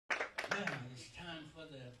Now it's time for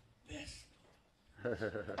the best.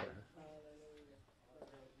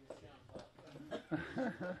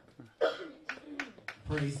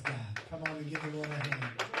 Praise God. Come on and give the Lord a hand.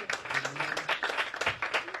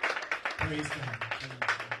 Praise God.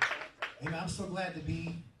 Amen. I'm so glad to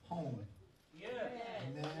be home. Yeah.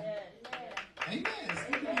 Amen. Amen. It's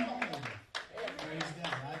good to be home. Praise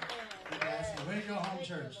God. Where's your home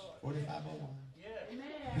church? 4501.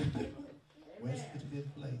 Yeah. West is a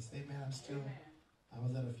good place. Amen. I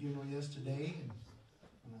was at a funeral yesterday, and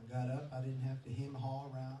when I got up, I didn't have to hem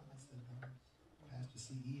haw around. I said, Pastor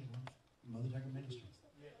C.E. and Mother Tucker Ministries.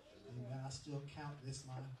 Amen. I still count this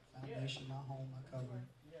my foundation, my home, my covering.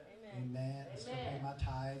 Amen. I still pay my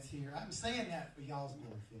tithes here. I'm saying that for y'all's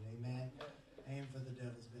benefit. Amen. And for the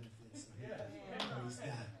devil's benefit. So praise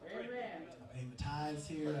God. Amen. I pay my tithes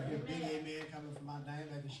here. I hear a big amen coming from my dame.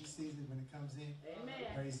 Maybe she sees it when it comes in.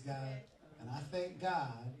 Amen. Praise God. And I thank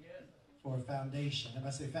God for a foundation.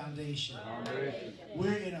 Everybody say foundation. Foundation.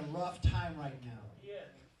 We're in a rough time right now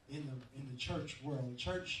in the church world.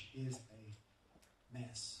 Church is a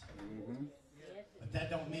mess. Mm-hmm. But that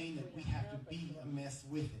don't mean that we have to be a mess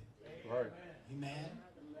with it. Right. Amen.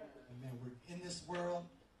 Amen. We're in this world,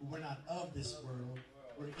 but we're not of this world.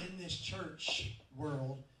 We're in this church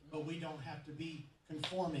world, but we don't have to be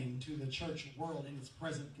conforming to the church world in its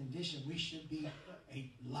present condition. We should be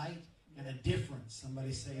a light and a difference.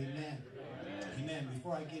 Somebody say amen. Amen.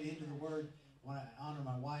 Before I get into the word, I want to honor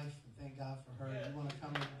my wife and thank God for her. You want to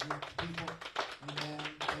come and greet people? Amen.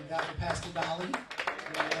 Thank God for Pastor Dolly.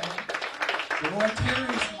 Amen. The Lord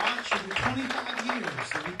Terry's march will be 25 years,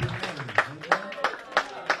 so we've been married. Amen.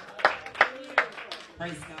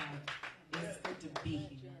 Praise God. It's good to be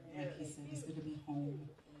here. Like he said, it's good to be home.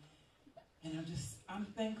 And I'm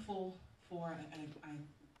thankful for, and I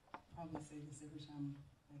probably say this every time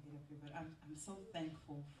I get up here, but I'm so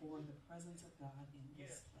thankful for the presence of God in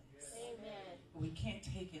this place. Amen. We can't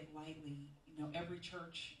take it lightly. You know, every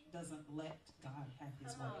church doesn't let God have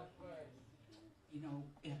his way. You know,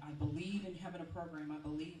 I believe in having a program. I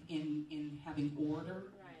believe in having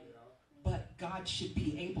order. But God should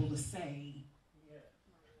be able to say,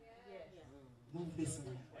 move this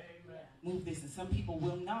around. Move this. And some people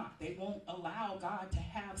will not. They won't allow God to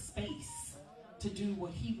have space to do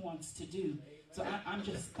what he wants to do. So I'm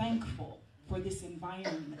just thankful for this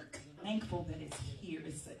environment. Thankful that it's here.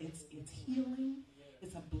 It's healing.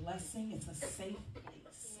 It's a blessing. It's a safe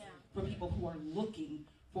place for people who are looking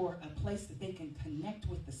for a place that they can connect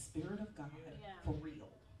with the Spirit of God for real.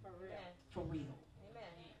 For real. For real. Amen.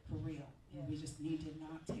 For real. And we just need to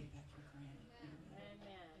not take that for granted.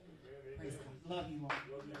 Amen. Praise God. Love you all.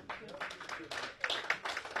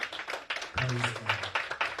 Praise God.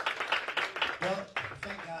 Well,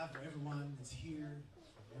 thank God for everyone that's here,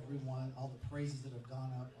 for everyone, all the praises that have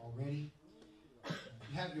gone up already. If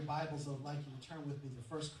you have your Bibles, I would like you to turn with me to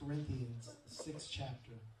 1 Corinthians, the 6th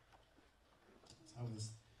chapter. As I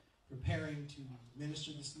was preparing to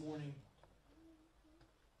minister this morning,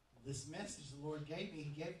 this message the Lord gave me,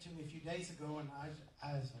 he gave it to me a few days ago, and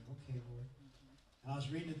I was like, okay, Lord. And I was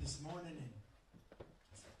reading it this morning, and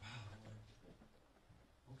I said, wow,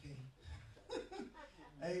 Lord. Okay.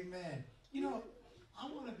 Amen. You know, I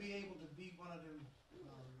want to be able to be one of them.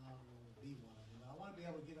 Well, I don't want to be one of them, but I want to be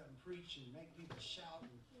able to get up and preach and make people shout.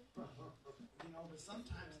 And, you know, but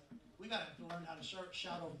sometimes we got to learn how to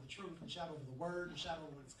shout over the truth and shout over the word and shout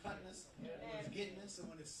over when it's cutting us, when it's getting us, and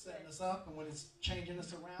when it's setting us up, and when it's changing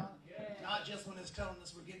us around. Not just when it's telling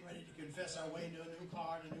us we're getting ready to confess our way into a new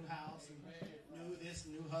car and a new house and new this,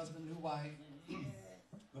 new husband, new wife.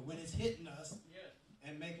 But when it's hitting us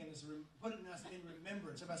and making us, putting us in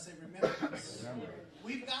remembrance. Everybody say remembrance.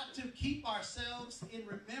 We've got to keep ourselves in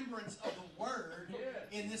remembrance of the word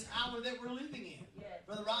in this hour that we're living in.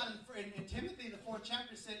 Brother Rod in Timothy, the 4th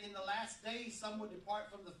chapter, said, in the last days some will depart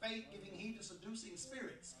from the faith, giving heed to seducing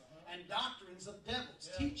spirits and doctrines of devils,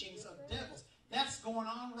 teachings of devils. That's going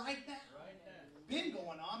on right now. Been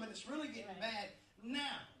going on, but it's really getting bad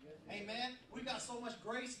now. Amen. We got so much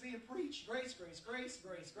grace being preached. Grace, grace, grace,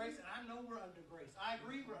 grace, grace. And I know we're under grace. I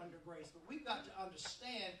agree we're under grace. But we've got to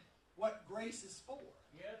understand what grace is for.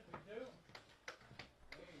 Yes, we do.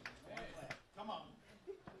 Amen. Come on.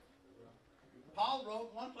 Paul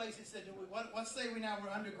wrote one place, he said, what say we now? We're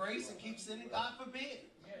under grace and keep sinning? God forbid.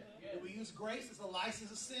 Do we use grace as a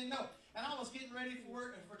license of sin? No. And I was getting ready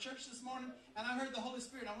for church this morning, and I heard the Holy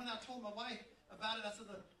Spirit. I went out and told my wife about it. I said,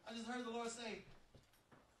 I just heard the Lord say,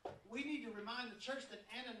 we need to remind the church that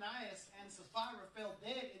Ananias and Sapphira fell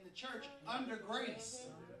dead in the church under grace.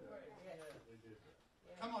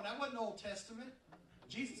 Come on, that wasn't Old Testament.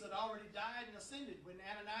 Jesus had already died and ascended when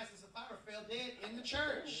Ananias and Sapphira fell dead in the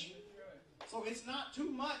church. So it's not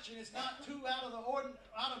too much, and it's not too out of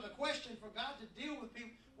the question for God to deal with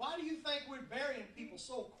people. Why do you think we're burying people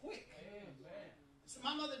so quick? So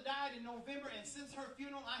my mother died in November, and since her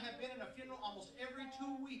funeral, I have been in a funeral almost every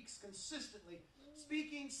 2 weeks, consistently,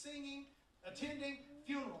 speaking, singing, attending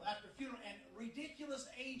funeral after funeral, and ridiculous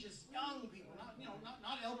ages, young people,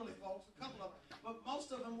 not elderly folks, a couple of them, but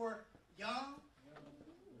most of them were young,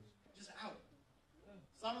 just out.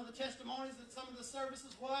 Some of the testimonies at some of the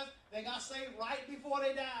services was they got saved right before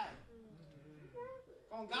they died.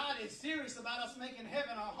 God is serious about us making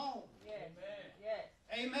heaven our home. Yes. Yes.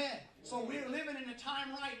 Amen. So we're living in a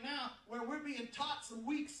time right now where we're being taught some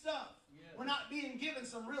weak stuff. We're not being given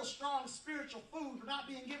some real strong spiritual food. We're not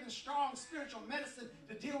being given strong spiritual medicine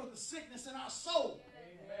to deal with the sickness in our soul.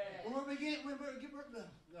 We're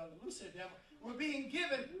being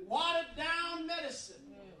given watered down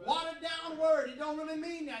medicine, watered down word. It don't really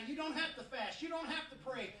mean that. You don't have to fast. You don't have to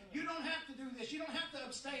pray. You don't have to do this. You don't have to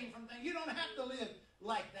abstain from things. You don't have to live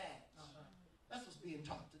like that. That's what's being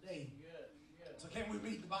taught today. So can we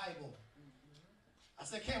read the Bible? I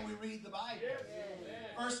said, can we read the Bible?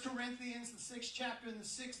 1 Corinthians, the 6th chapter and the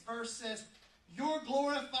 6th verse says, your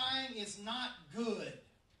glorifying is not good.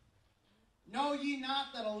 Know ye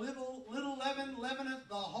not that a little leaven leaveneth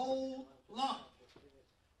the whole lump?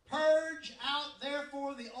 Purge out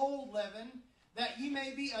therefore the old leaven, that ye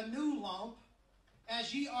may be a new lump,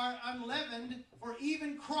 as ye are unleavened, for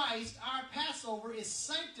even Christ our Passover is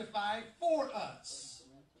sanctified for us.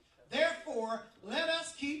 Therefore, let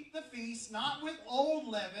us keep the feast not with old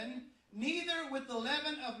leaven, neither with the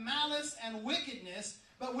leaven of malice and wickedness,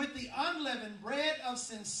 but with the unleavened bread of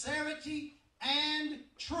sincerity and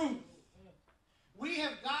truth. We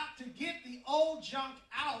have got to get the old junk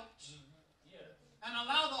out and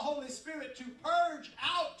allow the Holy Spirit to purge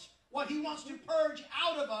out what He wants to purge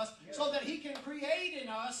out of us, so that He can create in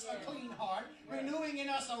us a clean heart, renewing in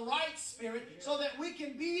us a right spirit, so that we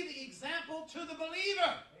can be the example to the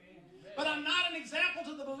believer. But I'm not an example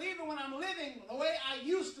to the believer when I'm living the way I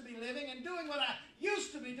used to be living and doing what I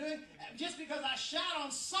used to be doing. Just because I shout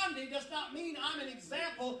on Sunday does not mean I'm an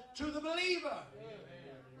example to the believer.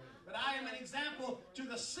 But I am an example to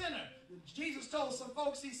the sinner. Jesus told some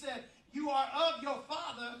folks, He said, you are of your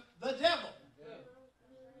father, the devil.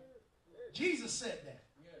 Jesus said that.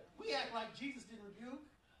 We act like Jesus didn't rebuke,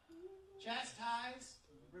 chastise,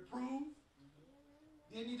 reprove.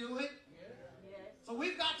 Didn't He do it? So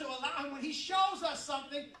we've got to allow Him, when He shows us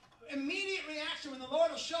something, immediate reaction, when the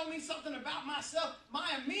Lord will show me something about myself, my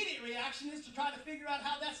immediate reaction is to try to figure out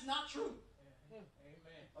how that's not true. Amen.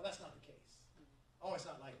 Oh, that's not the case. Oh, it's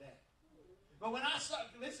not like that. But when I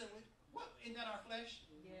start, listen, what, isn't that our flesh?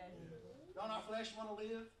 Yes. Don't our flesh want to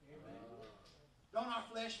live? Amen. Don't our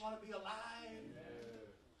flesh want to be alive?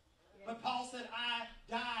 Yes. But Paul said, I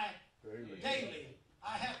die daily.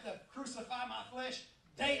 I have to crucify my flesh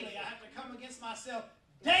daily. I have to come against myself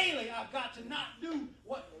daily. I've got to not do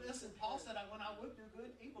what, listen, Paul said, when I would do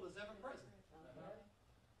good, evil is ever present.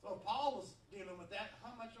 So Paul was dealing with that.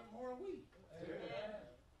 How much more are we?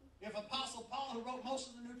 If Apostle Paul, who wrote most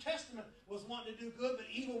of the New Testament, was wanting to do good, but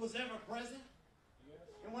evil was ever present,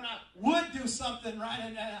 and when I would do something right,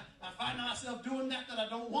 and I find myself doing that I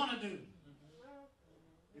don't want to do.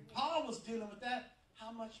 If Paul was dealing with that,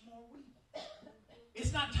 how much more we?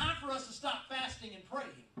 It's not time for us to stop fasting and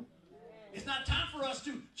praying. It's not time for us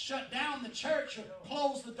to shut down the church or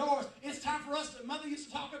close the doors. It's time for us to, Mother used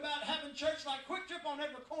to talk about having church like Quick Trip on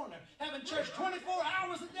every corner, having church 24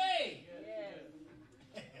 hours a day.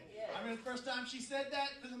 I remember the first time she said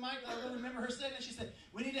that to the mic, I really remember her saying that. She said,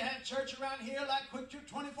 we need to have church around here like Quick Trip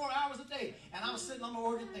 24 hours a day. And I was sitting on the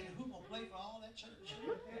organ thinking, who's going to play for all that church?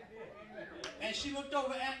 And she looked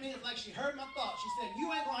over at me, it's like she heard my thoughts. She said,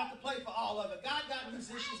 you ain't going to have to play for all of it. God got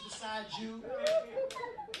musicians besides you.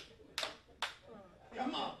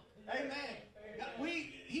 Come on. Amen.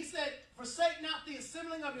 He said, forsake not the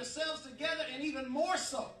assembling of yourselves together, and even more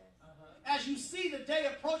so, as you see the day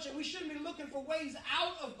approaching. We shouldn't be looking for ways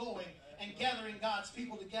out of going and gathering God's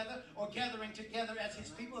people together, or gathering together as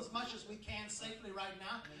His people as much as we can safely right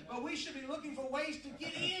now. But we should be looking for ways to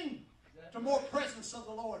get in to more presence of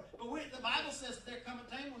the Lord. But the Bible says that there come a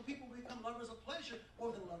time when people become lovers of pleasure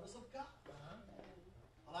more than lovers of God.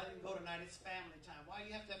 Well, I didn't go tonight. It's family time. Why do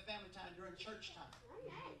you have to have family time during church time? We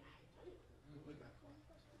got quiet.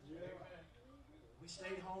 We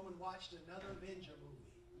stayed home and watched another Avenger movie.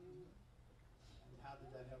 How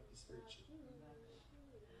did that help you spiritually?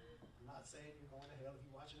 I'm not saying you're going to hell if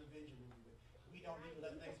you watch an Avenger movie, but we don't need to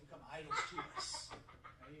let things become idols to us.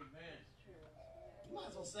 Amen. You might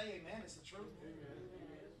as well say amen. It's the truth.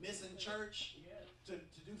 Amen. Missing church to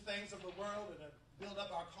do things of the world and to build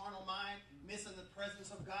up our carnal mind, missing the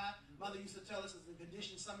presence of God. Mother used to tell us, it's the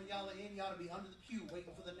condition some of y'all are in, you ought to be under the pew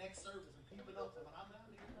waiting for the next service and peeping up when I'm down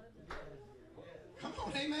here. Come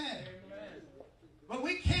on, amen. But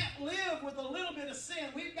we can't live with a little bit of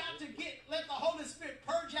sin. We've got to let the Holy Spirit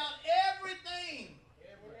purge out everything.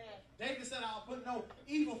 David said, I'll put no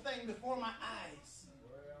evil thing before my eyes.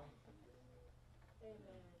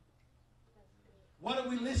 What are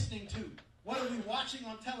we listening to? What are we watching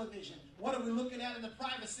on television? What are we looking at in the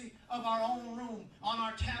privacy of our own room, on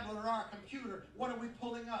our tablet or our computer? What are we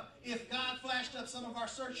pulling up? If God flashed up some of our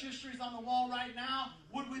search histories on the wall right now,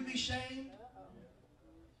 would we be shamed?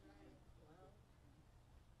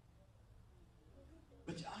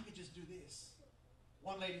 But I could just do this.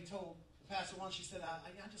 One lady told the pastor once, she said,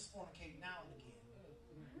 I just fornicate now and again.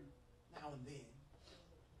 Now and then.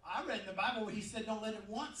 I read in the Bible where he said, don't let it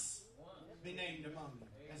once be named among you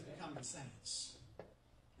as becoming saints.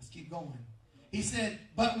 Let's keep going. He said,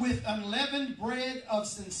 but with unleavened bread of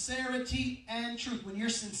sincerity and truth. When you're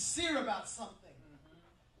sincere about something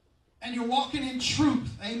and you're walking in truth,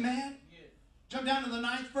 amen? Jump down to the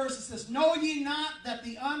 9th verse. It says, know ye not that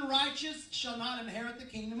the unrighteous shall not inherit the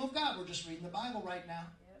kingdom of God? We're just reading the Bible right now.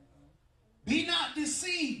 Be not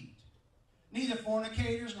deceived. Neither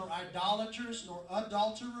fornicators, nor idolaters, nor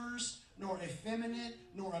adulterers, nor effeminate,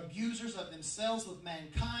 nor abusers of themselves with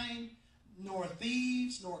mankind, nor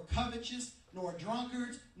thieves, nor covetous, nor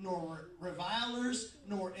drunkards, nor revilers,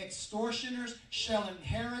 nor extortioners shall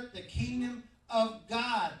inherit the kingdom of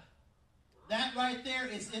God. That right there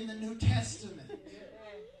is in the New Testament.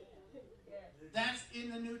 That's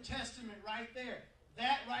in the New Testament right there.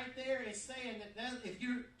 That right there is saying that if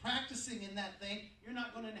you're practicing in that thing, you're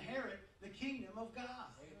not going to inherit the kingdom of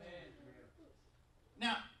God. Amen.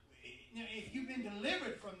 Now, if you've been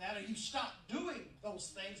delivered from that, or you stop doing those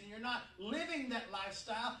things, and you're not living that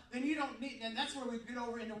lifestyle, then you don't need. And that's where we get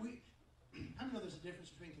over into I know there's a difference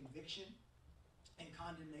between conviction and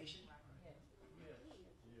condemnation.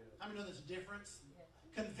 I know there's a difference.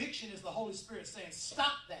 Conviction is the Holy Spirit saying,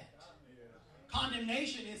 stop that.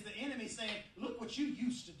 Condemnation is the enemy saying, look what you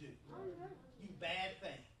used to do. You bad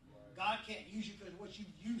thing. God can't use you because of what you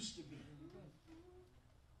used to be.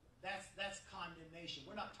 That's condemnation.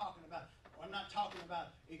 I'm not talking about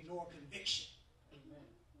ignore conviction.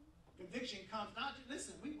 Conviction comes not to,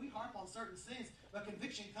 listen, we harp on certain sins, but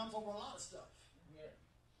conviction comes over a lot of stuff.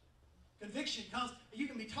 Conviction comes, you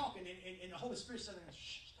can be talking and the Holy Spirit saying,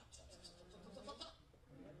 shh, stop.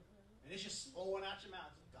 And it's just flowing out your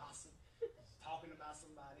mouth. Gossip, talking about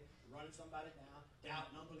somebody, running somebody down,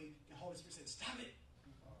 doubt and unbelief. The Holy Spirit said, stop it.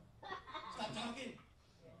 Stop talking.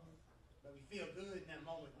 But we feel good in that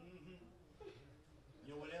moment.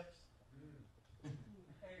 You know what else?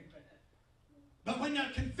 But when the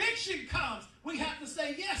conviction comes, we have to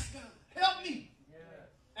say, yes, God, help me.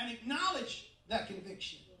 And acknowledge that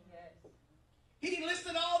conviction. He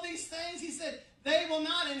listed all these things. He said, they will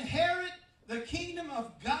not inherit the kingdom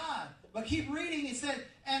of God. But keep reading. He said,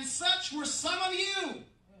 and such were some of you.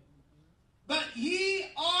 But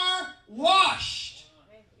ye are washed.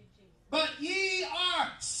 But ye are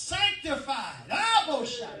sanctified.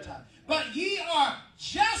 But ye are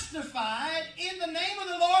justified in the name of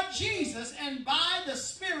the Lord Jesus and by the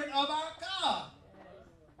Spirit of our God.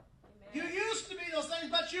 You used to be those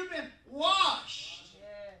things, but you've been washed,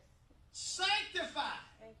 sanctified,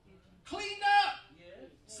 cleaned up,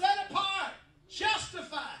 set apart,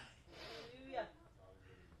 justified.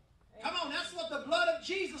 Come on, that's what the blood of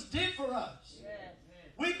Jesus did for us.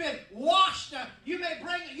 We've been washed up. You may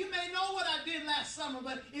know what I did last summer,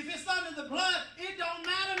 but if it's under the blood, it don't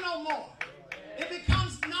matter no more. It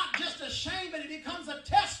becomes not just a shame, but it becomes a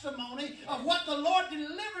testimony of what the Lord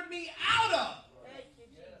delivered me out of.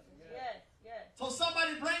 So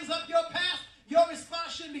somebody brings up your past, your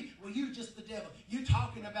response shouldn't be, well, you just the devil. You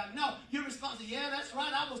talking about, no, your response is, yeah, that's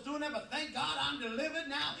right, I was doing that, but thank God I'm delivered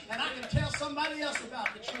now, and I can tell somebody else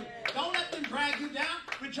about the truth. Don't let them drag you down.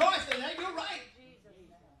 Rejoice in that. You're right.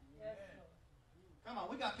 Come on,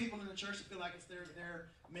 we got people in the church that feel like it's their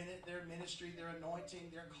ministry, their anointing,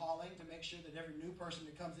 their calling to make sure that every new person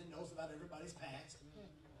that comes in knows about everybody's past.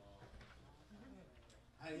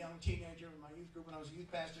 I had a young teenager in my youth group when I was a youth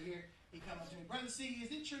pastor here. He came up to me, Brother C,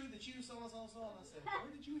 is it true that you so-and-so? And I said,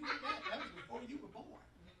 where did you hear that? That was before you were born.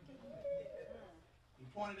 He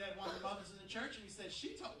pointed at one of the mothers in the church and he said,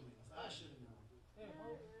 she told me. I said, I should have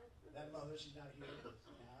known. That mother, she's not here now,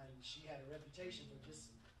 and she had a reputation for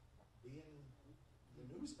just being the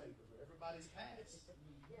newspaper for everybody's past.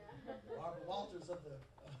 Barbara Walters of the,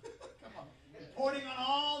 come on, reporting on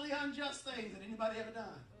all the unjust things that anybody ever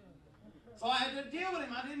done. So I had to deal with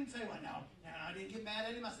him. I didn't say, well, no, I didn't get mad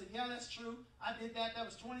at him. I said, yeah, that's true. I did that. That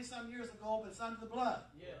was 20-some years ago, but it's under the blood.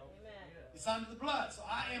 Yeah. It's under the blood. So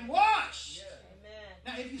I am washed. Yeah.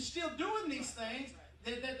 Now, if you're still doing these things,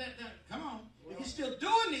 come on. If you're still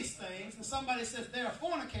doing these things, and somebody says they're a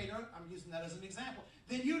fornicator, I'm using that as an example,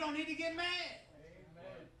 then you don't need to get mad.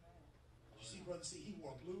 Amen. You see, brother, he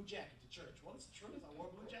wore a blue jacket to church. Well, it's the truth. I wore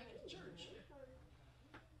a blue jacket to church.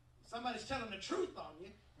 Somebody's telling the truth on you.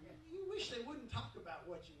 You wish they wouldn't talk about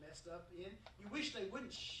what you messed up in. You wish they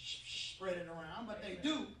wouldn't spread it around, but they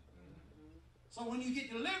do. So when you get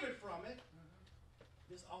delivered from it,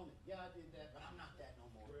 just own it. Yeah, I did that, but I'm not that no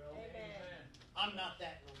more. Amen. I'm not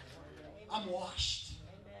that no more. I'm washed.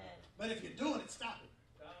 Amen. But if you're doing it, stop it.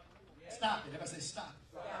 Stop it. If I say stop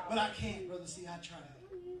it. Stop. But I can't, brother. See, I tried.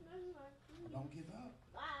 Don't give up.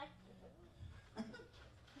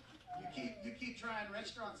 You keep trying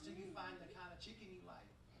restaurants till you find the kind of chicken you like.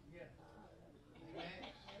 Yeah.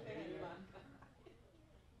 Amen.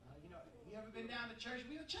 You ever been down to church?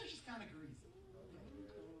 The church is kind of greasy.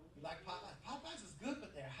 You like Popeyes? Popeyes is good,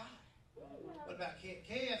 but they're high. What about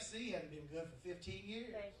KFC? Hasn't been good for 15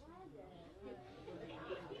 years. Come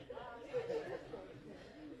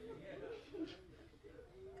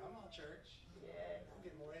on, church. I'm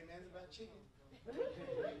getting more amens about chicken. You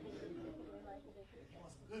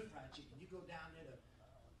want some good fried chicken? You go down there to.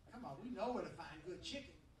 Come on, we know where to find good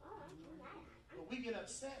chicken. But we get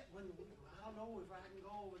upset when I don't know if I can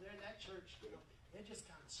go over there. That church, they're just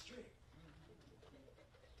kind of strict.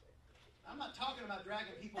 I'm not talking about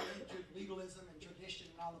dragging people into legalism and tradition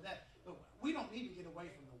and all of that, but we don't need to get away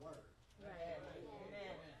from the Word. Right.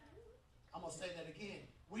 Amen. I'm going to say that again.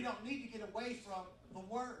 We don't need to get away from the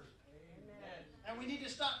Word. Amen. And we need to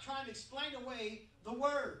stop trying to explain away the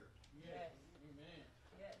Word. Yes. Amen.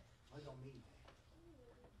 Yes. Well, it don't mean that.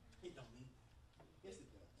 It don't mean that. Yes, it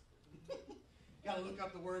does. You got to look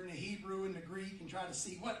up the word in the Hebrew and the Greek and try to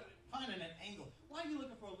see finding an angle. Why are you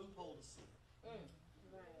looking for a loophole to see?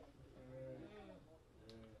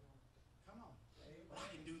 Come on. Well, I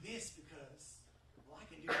can do this because, I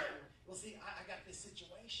can do that. Well, see, I got this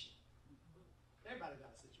situation. Everybody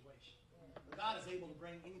got a situation. But God is able to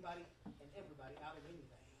bring anybody and everybody out of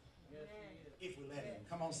anything. Yes, if we let Him.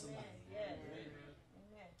 Come on, somebody. Yes.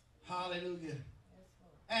 Hallelujah.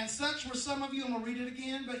 And such were some of you, and we'll read it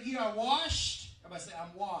again, but ye are washed. Everybody say,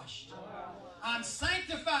 I'm washed. I'm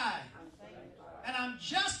sanctified. And I'm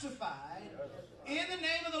justified in the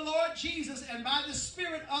name of the Lord Jesus and by the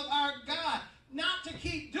Spirit of our God. Not to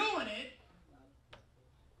keep doing it.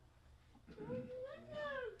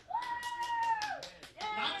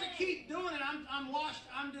 Not to keep doing it. I'm washed,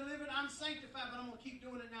 I'm delivered, I'm sanctified, but I'm going to keep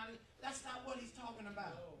doing it now. That's not what he's talking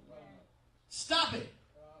about. Stop it.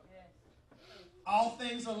 All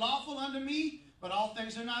things are lawful unto me, but all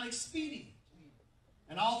things are not expedient.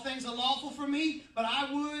 And all things are lawful for me, but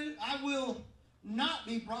I will not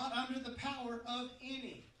be brought under the power of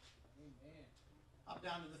any. Up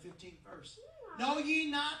down to the 15th verse. Know ye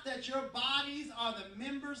not that your bodies are the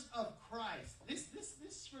members of Christ? This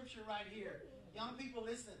scripture right here. Young people,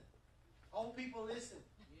 listen. Old people, listen.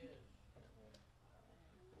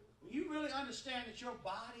 When you really understand that your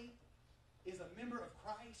body is a member of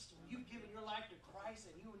Christ, when you've given your life to Christ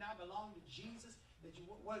and you now belong to Jesus, that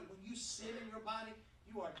when you sin in your body,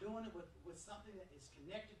 you are doing it with something that is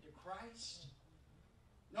connected to Christ.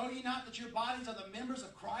 Know ye not that your bodies are the members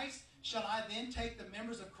of Christ? Shall I then take the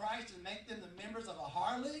members of Christ and make them the members of a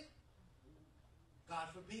harlot? God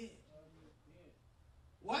forbid.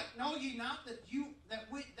 What? Know ye not that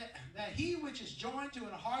he which is joined to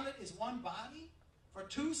an harlot is one body? For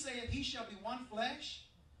two saith he shall be one flesh.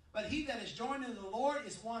 But he that is joined to the Lord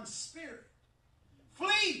is one spirit.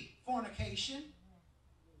 Flee fornication.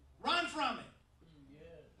 Run from it.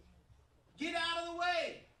 Get out of the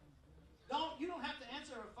way. You don't have to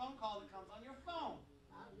answer a phone call that comes on your phone.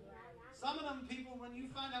 Some of them people, when you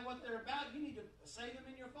find out what they're about, you need to say them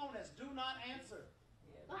in your phone as do not answer.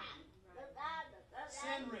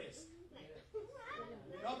 Sin risk.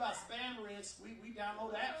 You know about spam risk. We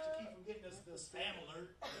download apps to keep from getting us the spam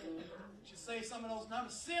alert. You should say some of those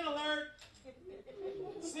numbers. Sin alert.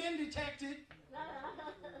 Sin detected.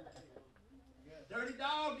 Dirty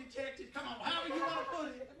dog detected. Come on, however you want to put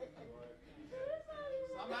it.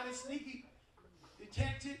 Somebody sneaky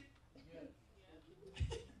detected.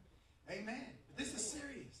 Amen. This is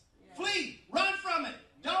serious. Flee. Run from it.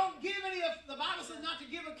 Don't give any of, the Bible says not to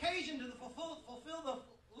give occasion to fulfill the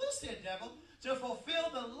loose-head devil, to fulfill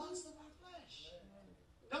the lust of our flesh.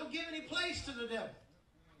 Don't give any place to the devil.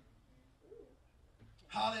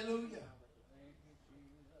 Hallelujah.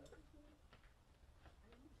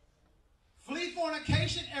 Flee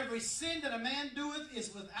fornication. Every sin that a man doeth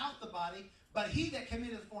is without the body, but he that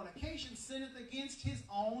committeth fornication sinneth against his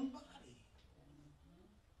own body.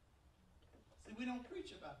 See, we don't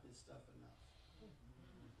preach about this stuff enough.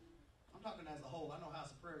 I'm talking as a whole. I know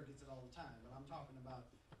House of Prayer gets it all the time, but I'm talking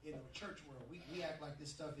about in the church world. We act like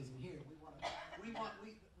this stuff isn't here.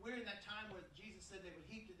 We're in that time where Jesus said they would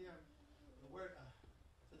heap to them the word.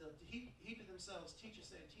 So they'll heap to themselves. Teach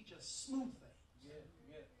us smooth things.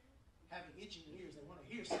 Yeah. Having itching ears, they want to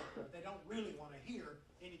hear something, but they don't really want to hear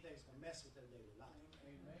anything that's going to mess with their daily life.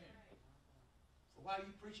 Amen. So why are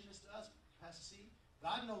you preaching this to us, Pastor C?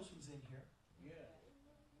 God knows who's in here.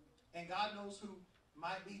 Yeah. And God knows who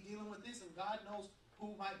might be dealing with this, and God knows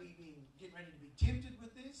who might be getting ready to be tempted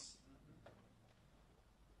with this.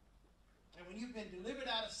 And when you've been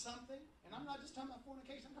delivered out of something, and I'm not just talking about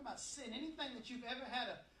fornication, I'm talking about sin, anything that you've ever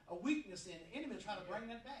had a weakness in, the enemy will try to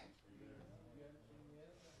bring that back.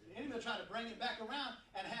 The enemy will try to bring it back around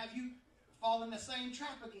and have you fall in the same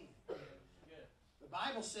trap again. The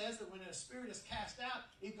Bible says that when a spirit is cast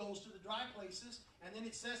out, it goes to the dry places, and then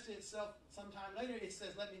it says to itself sometime later, it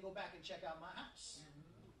says, let me go back and check out my house.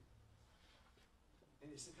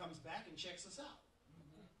 And it comes back and checks us out.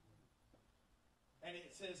 And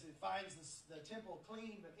it says it finds the temple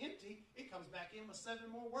clean but empty. It comes back in with 7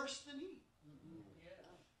 more worse than he.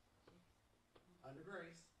 Under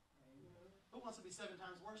grace. Who wants to be 7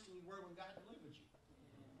 times worse than you were when God delivered you?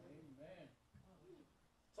 Amen.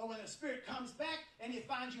 So when the Spirit comes back and it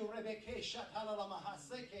finds you and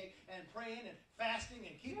praying and fasting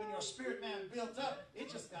and keeping your spirit man built up,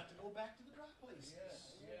 it just got to go back to the dry places.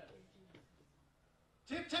 Yeah.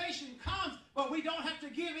 Temptation comes, but we don't have to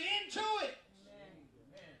give in to it.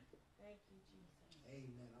 Amen. Thank you, Jesus.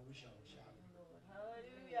 Amen. I wish I was shouting.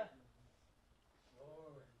 Hallelujah.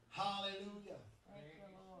 Glory. Hallelujah. Thank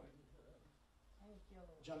you, Lord. Thank you,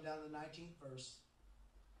 Lord. Jump down to the 19th verse.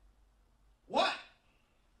 What?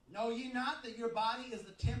 Know ye not that your body is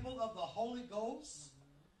the temple of the Holy Ghost,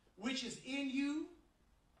 which is in you,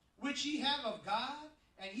 which ye have of God,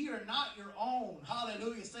 and ye are not your own.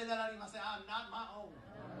 Hallelujah. Say that out of your mouth. Say, I am not my own.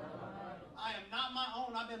 I am not my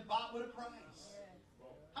own. I've been bought with a price.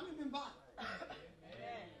 How many have been bought?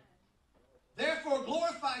 Therefore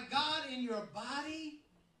glorify God in your body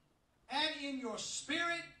and in your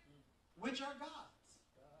spirit, which are God's.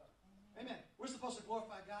 Amen. We're supposed to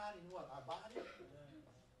glorify God in what? Our body?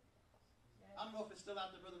 I don't know if it's still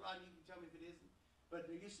out there, Brother Rodney. You can tell me if it isn't. But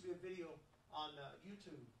there used to be a video on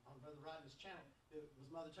YouTube on Brother Rodney's channel. It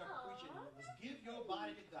was Mother Tucker preaching, and it was give your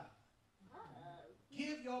body to God.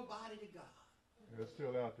 Give your body to God. It's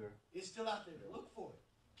still out there. It's still out there. Look for it.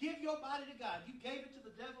 Give your body to God. You gave it to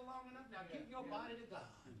the devil long enough. Now give your body to God.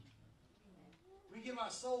 We give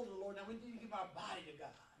our soul to the Lord. Now we need to give our body to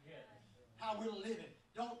God. How we're living.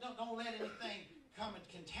 Don't let anything come and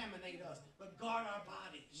contaminate us, but guard our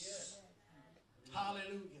bodies.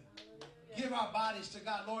 Hallelujah. Give our bodies to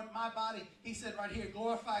God. Lord, my body, he said right here,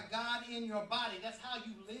 glorify God in your body. That's how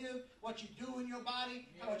you live, what you do in your body,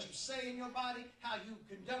 what you say in your body, how you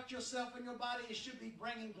conduct yourself in your body. It should be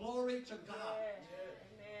bringing glory to God.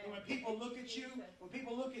 And when people look at you, when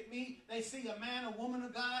people look at me, they see a man, a woman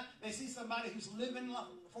of God. They see somebody who's living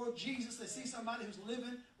for Jesus. They see somebody who's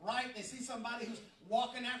living right. They see somebody who's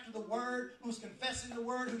walking after the Word, who's confessing the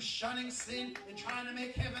Word, who's shunning sin and trying to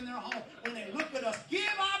make heaven their home. When they look at us, give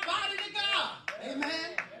our body to God.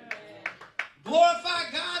 Amen. Glorify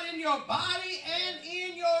God in your body and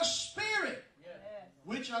in your spirit,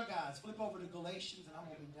 which are God's. Flip over to Galatians and I'm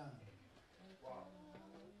going to be done.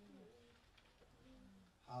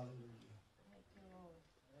 Hallelujah. Thank you, Lord.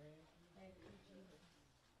 Thank you, Jesus.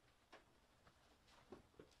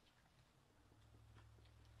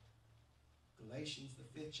 Galatians, the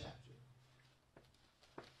 5th chapter.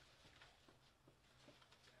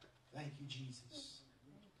 Thank you, Jesus.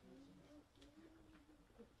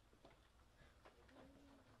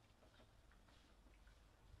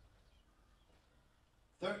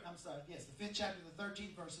 The 5th chapter, the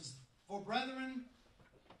 13th verses. For brethren,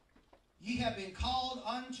 ye have been called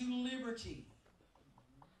unto liberty.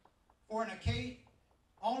 For an occasion,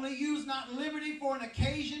 only use not liberty for an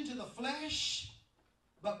occasion to the flesh,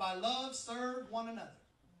 but by love serve one another.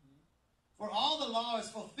 For all the law is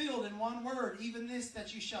fulfilled in one word, even this,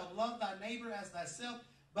 that you shalt love thy neighbor as thyself.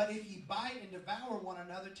 But if ye bite and devour one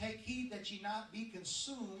another, take heed that ye not be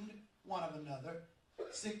consumed one of another.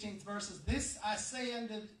 16th verses. This I say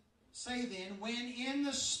then, when in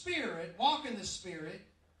the Spirit, walk in the Spirit,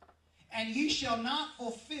 and ye shall not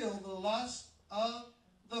fulfill the lust of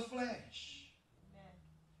the flesh. Amen.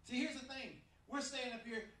 See, here's the thing. We're saying up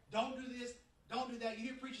here, don't do this, don't do that. You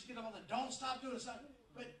hear preachers get up on the don't stop doing it.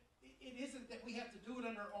 But it isn't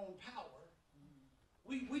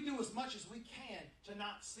We do as much as we can to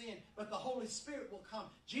not sin, but the Holy Spirit will come.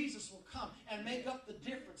 Jesus will come and make up the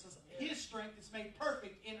difference. His strength is made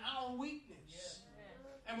perfect in our weakness.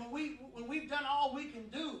 And when we've done all we can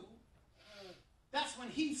do, that's when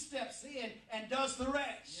He steps in and does the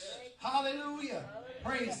rest. Hallelujah.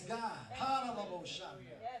 Praise God. Hallelujah.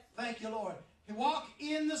 Thank you, Lord. Walk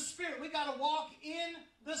in the Spirit. We got to walk in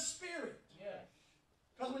the Spirit.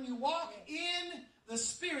 Because when you walk in the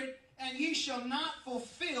Spirit, and ye shall not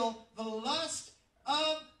fulfill the lust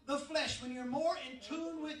of the flesh. When you're more in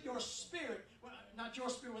tune with your spirit, not your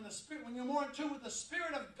spirit, when you're more in tune with the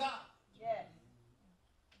Spirit of God,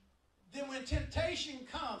 then when temptation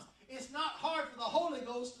comes, it's not hard for the Holy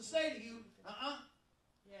Ghost to say to you,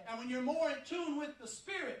 And when you're more in tune with the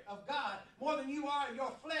Spirit of God, more than you are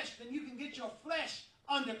your flesh, then you can get your flesh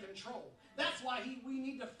under control. That's why we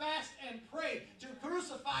need to fast and pray to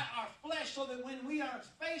crucify our flesh so that when we are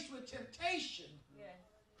faced with temptation,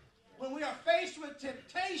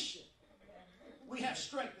 we have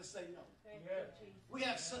strength to say no. We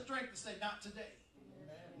have strength to say, not today.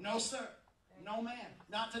 No, sir. No, ma'am.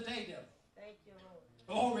 Not today, devil. Thank you, Lord.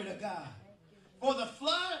 Glory to God. For the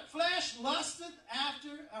flesh lusteth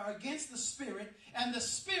after or against the Spirit, and the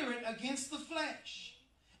Spirit against the flesh.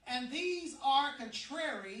 And these are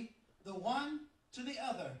contrary the one to the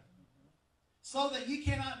other, so that ye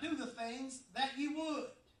cannot do the things that ye would.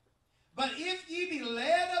 But if ye be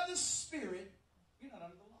led of the Spirit, you're not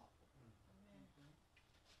under the law.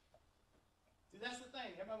 See, that's the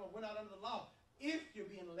thing. Remember, we're not under the law if you're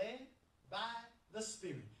being led by the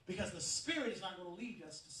Spirit. Because the Spirit is not going to lead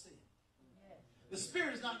us to sin. The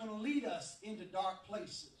Spirit is not going to lead us into dark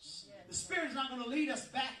places. The Spirit is not going to lead us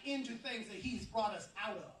back into things that He's brought us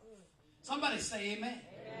out of. Somebody say amen.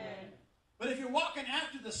 Amen. But if you're walking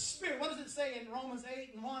after the Spirit, what does it say in Romans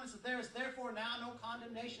 8:1? It says, there is therefore now no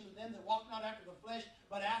condemnation to them that walk not after the flesh,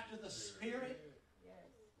 but after the Spirit.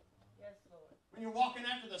 Yes, Lord. When you're walking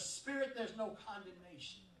after the Spirit, there's no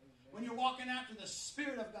condemnation. When you're walking after the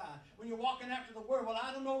Spirit of God, when you're walking after the Word, well,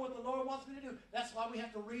 I don't know what the Lord wants me to do. That's why we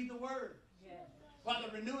have to read the Word. By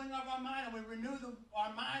the renewing of our mind, and we renew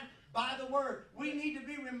our mind by the Word. We need to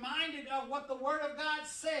be reminded of what the Word of God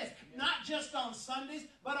says, not just on Sundays,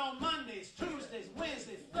 but on Mondays, Tuesdays,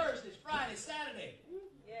 Wednesdays, Thursdays, Fridays, Saturday,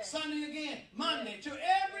 Sunday again, Monday, to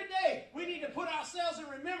every day. We need to put ourselves in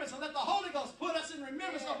remembrance and let the Holy Ghost put us in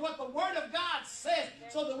remembrance of what the Word of God says,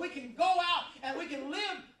 so that we can go out and we can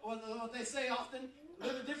live, what they say often,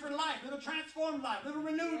 live a different life, live a transformed life, live a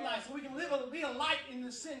renewed life, so we can be a light in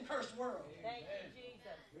this sin-cursed world. Thank you,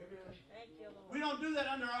 Jesus. Thank you, Lord. We don't do that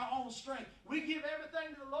under our own strength. We give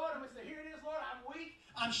everything to the Lord, and we say, here it is, Lord, I'm weak,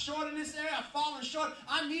 I'm short in this area, I've fallen short,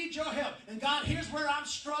 I need your help. And God, here's where I'm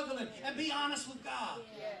struggling. And be honest with God.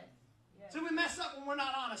 Yes. See, we mess up when we're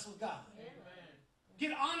not honest with God.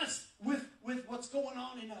 Get honest with what's going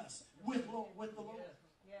on in us, with the Lord.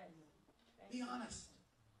 Yes. Be honest.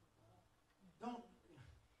 Don't.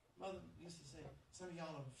 Mother used to say, some of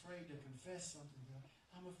y'all are afraid to confess something.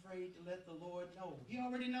 I'm afraid to let the Lord know. He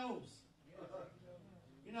already knows.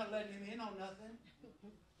 You're not letting Him in on nothing.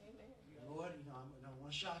 Lord, I don't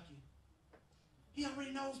want to shock you. He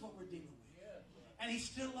already knows what we're dealing with. And He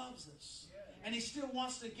still loves us. And He still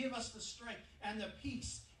wants to give us the strength and the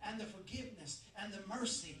peace and the forgiveness and the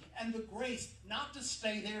mercy and the grace, not to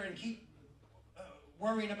stay there and keep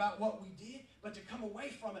worrying about what we did, but to come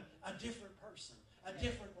away from it a different person, a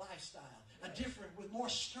different lifestyle, with more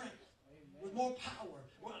strength, with more power.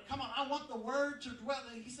 Well, come on, I want the Word to dwell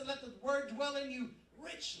in. He said, let the Word dwell in you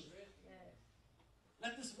richly.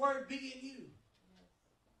 Let this Word be in you.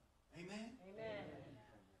 Amen? Amen.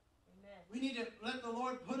 We need to let the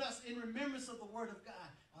Lord put us in remembrance of the Word of God.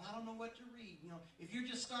 Well, I don't know what to read. If you're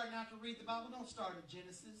just starting out to read the Bible, don't start at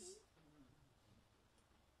Genesis.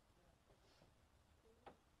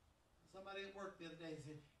 Somebody at work the other day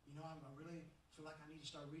said, I really feel like I need to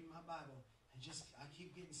start reading my Bible. And I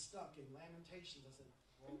keep getting stuck in Lamentations. I said,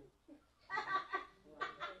 well,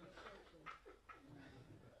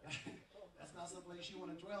 that's not some place you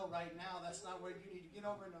want to dwell right now. That's not where you need to get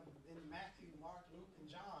over in Matthew, Mark, Luke, and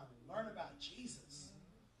John and learn about Jesus.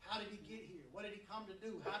 How did He get here? What did He come to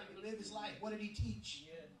do? How did He live His life? What did He teach?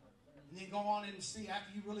 And then go on and see,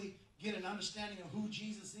 after you really get an understanding of who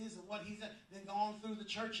Jesus is and what He's at, then go on through the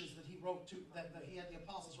churches that He wrote to, that He had the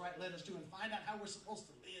apostles write letters to, and find out how we're supposed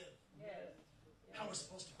to live. How we're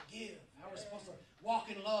supposed to forgive. How we're supposed to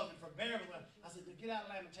walk in love and forbear. I said, get out of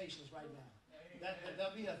Lamentations right now.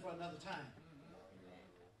 That'll be for another time.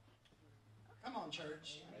 Come on,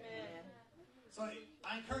 church. Amen. So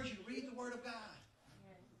I encourage you to read the Word of God.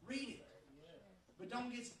 Read it. But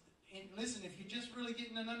don't get And listen, if you're just really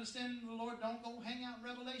getting an understanding of the Lord, don't go hang out in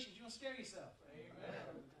Revelations. You're going to scare yourself.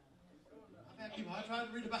 Amen. I've had people, I tried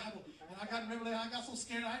to read the Bible, and I got in Revelation, I got so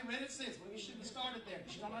scared I ain't read it since. Well, you shouldn't have started there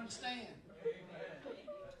because you don't understand.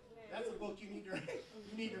 That's a book you need to read.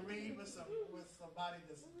 You need to read with somebody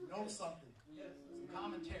that knows something. Some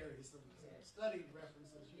commentaries, some studied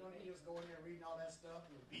references. You don't need to just go in there reading all that stuff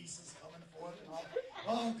and the beast is coming forth and all.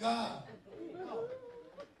 Oh, God. No.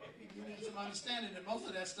 You need some understanding that most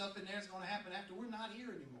of that stuff in there is going to happen after we're not here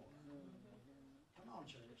anymore. Come on,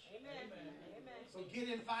 church. Amen. So get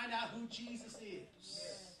in and find out who Jesus is.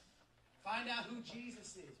 Find out who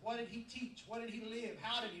Jesus is. What did he teach? What did he live?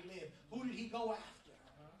 How did he live? Who did he go after?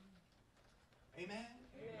 Amen.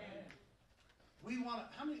 We want to.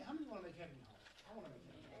 How many want to make heaven your home? I want to make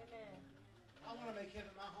heaven. Amen. I want to make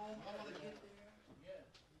heaven my home. I want to get there.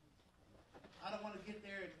 I don't want to get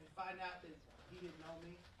there and find out that he didn't know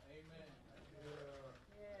me. Amen.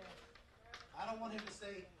 I don't want him to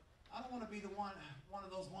say, I don't want to be the one of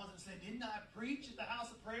those ones that say, didn't I preach at the house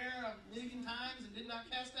of prayer 1,000,000 times and didn't I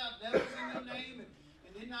cast out devils in your name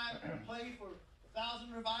and didn't I play for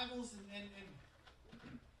 1,000 revivals and you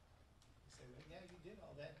say, well, yeah, you did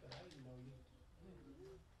all that, but I didn't know you.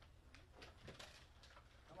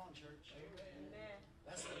 Come on, church. Amen.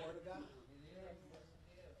 That's the word of God.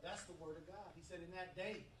 That's the word of God. He said in that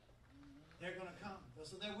day, they're going to come.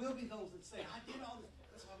 So there will be those that say, I did all this.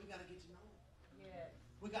 That's why we got to get to know him. Yes.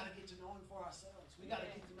 We got to get to know him for ourselves. We got to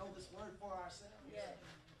get to know this word for ourselves. Yes.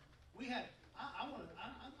 We had,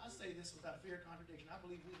 I say this without fear of contradiction. I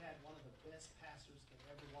believe we had one of the best pastors that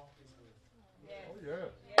ever walked this earth. Yes. Oh, yeah.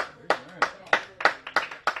 Yes. Amen.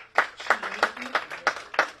 She lived it.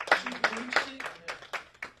 She preached it.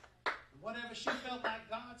 Whatever she felt like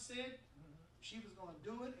God said, she was going to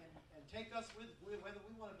do it and take us with whether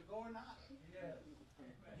we wanted to go or not. Yeah.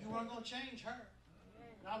 You weren't going to change her.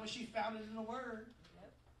 Not when she found it in the Word.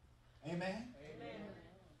 Yep. Amen? Amen.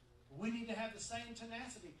 We need to have the same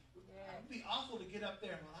tenacity. It would be awful to get up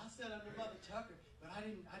there. Well, I sat under Mother Tucker, but I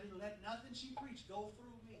didn't let nothing she preached go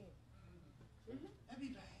through me. That'd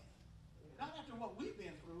be bad. Not after what we've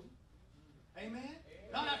been through. Amen?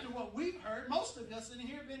 Not after what we've heard. Most of us in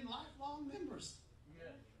here have been lifelong members.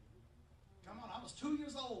 Come on, I was 2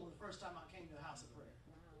 years old the first time I came to the house of prayer.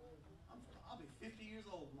 I'll be 50 years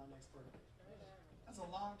old my next birthday. That's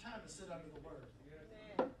a long time to sit under the Word.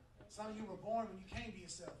 Some of you were born when you came to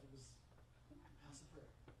yourself. It was house of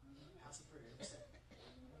prayer. House of prayer every Sunday.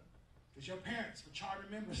 Because your parents were charter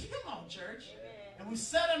members. Come on, church. And we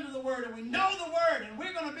sat under the Word and we know the Word. And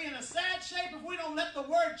we're going to be in a sad shape if we don't let the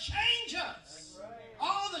Word change us.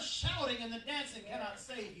 All the shouting and the dancing cannot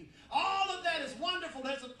save you. All of that is wonderful.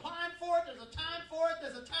 There's a time for it. There's a time for it.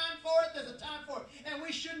 There's a time for it. There's a time for it. And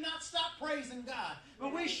we should not stop praising God.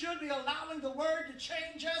 But we should be allowing the Word to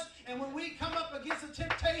change us. And when we come up against a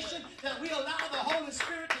temptation, that we allow the Holy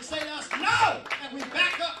Spirit to say to us, no! And we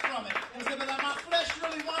back up from it. And say, but my flesh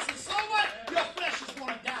really wants it. So what? Your flesh is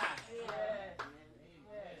going to die.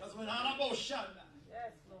 Because when I'm both shut down.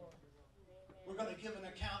 We're going to give an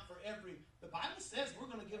account for every... The Bible says we're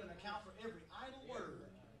going to give an account for every idle word.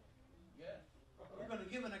 We're going to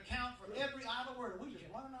give an account for every idle word. We're just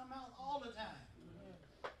running our mouth all the time.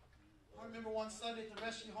 I remember one Sunday at the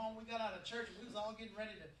rescue home, we got out of church and we was all getting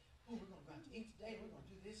ready to, we're going to go out to eat today. We're going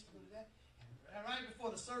to do this, we're going to do that. And right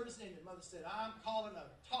before the service ended, Mother said, I'm calling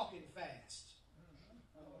a talking fast.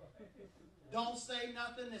 Don't say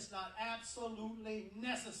nothing that's not absolutely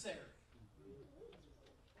necessary.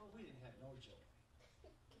 Well, we didn't have no joy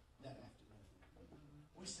that afternoon.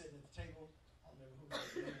 We sitting at the table, I don't remember who was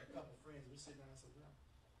there, a couple of friends, we sitting down and said,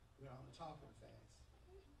 we're on a talking fast.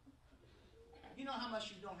 You know how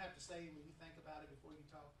much you don't have to say when you think about it before you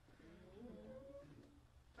talk?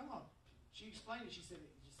 Come on. She explained it. She said,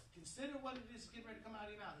 just consider what it is getting ready to come out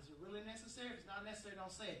of your mouth. Is it really necessary? If it's not necessary,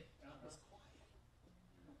 don't say it. It's quiet.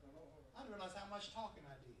 I didn't realize how much talking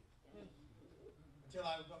I did. Until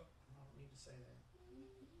I would go, I don't need to say that.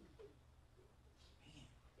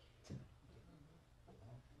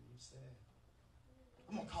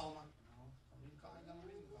 I'm going to call my... No, I don't need to call. I ain't got no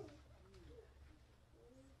reason to call.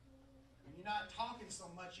 When you're not talking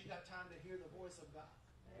so much, you got time to hear the voice of God.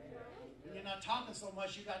 When you're not talking so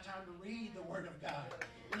much, you got time to read the Word of God.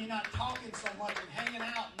 When you're not talking so much and hanging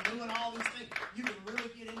out and doing all these things, you can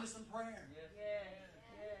really get into some prayer. Yes.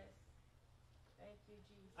 Thank you,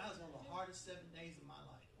 Jesus. That was one of the hardest 7 days of my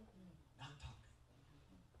life. Not talking.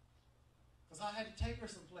 Because I had to take her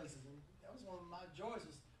some places. And that was one of my joys,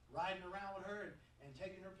 was riding around with her and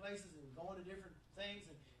taking her places and going to different things.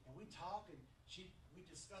 And we talk and we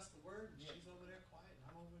discuss the Word. And she's over there quiet. And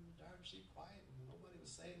I'm over in the driver's seat quiet. And nobody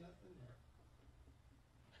was saying nothing.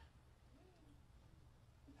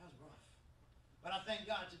 That was rough. But I thank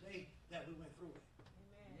God today that we went through it.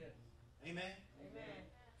 Amen. Amen.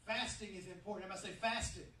 Fasting is important. Everybody say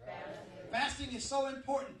fasting. Fasting is so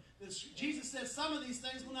important. Jesus said some of these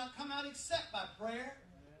things will not come out except by prayer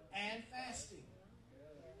and fasting.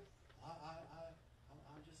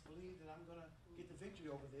 I just believe that I'm going to get the victory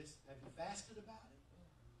over this. Have you fasted about it?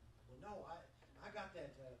 Well, no. I got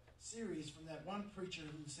that series from that one preacher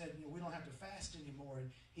who said, we don't have to fast anymore.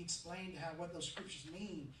 And he explained what those scriptures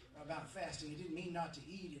mean about fasting. It didn't mean not to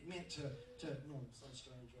eat. It meant to some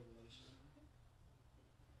strange revelation.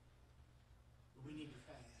 We need to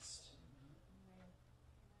fast.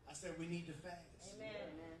 I said we need to fast. Amen.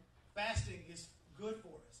 Fasting is good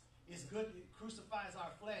for us. It's good. It crucifies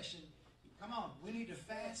our flesh. And come on, we need to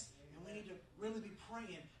fast, and we need to really be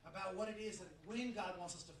praying about what it is that when God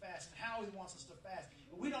wants us to fast and how He wants us to fast.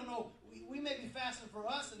 And we don't know. We may be fasting for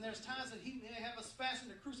us, and there's times that He may have us fasting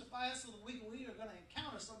to crucify us so that we are going to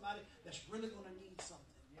encounter somebody that's really going to need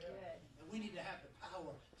something. Yes. And we need to have the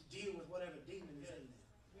power to deal with whatever demon is in there.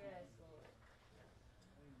 Yes, Lord.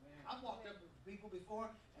 I've walked up with people before,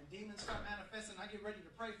 and demons start manifesting. I get ready to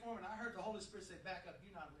pray for them, and I heard the Holy Spirit say, back up,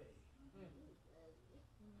 you're not ready.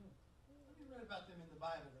 I read about them in the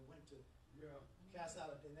Bible that went to cast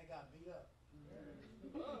out and they got beat up.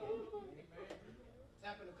 It's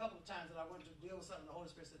happened a couple of times that I went to deal with something, the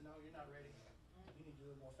Holy Spirit said, no, you're not ready. You need to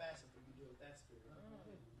do a little more fasting before you deal with that spirit.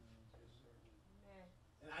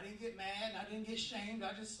 And I didn't get mad, and I didn't get shamed.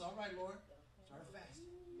 I just, all right, Lord, started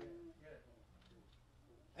fasting.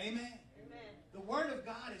 Amen. Amen. The Word of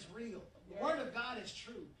God is real. The Word of God is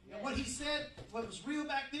true. And what He said, what was real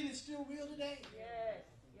back then, is still real today. Yes.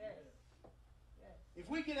 If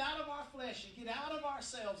we get out of our flesh and get out of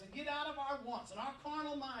ourselves and get out of our wants and our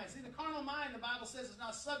carnal minds. See, the carnal mind, the Bible says, is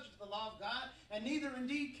not subject to the law of God, and neither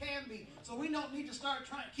indeed can be. So we don't need to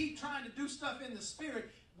keep trying to do stuff in the Spirit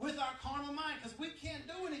with our carnal mind, because we can't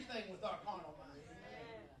do anything with our carnal mind.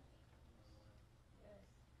 Amen.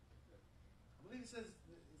 I believe it says it's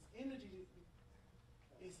energy.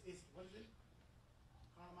 It's what is it?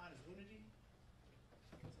 Carnal mind is energy.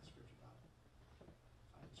 What's that scripture about?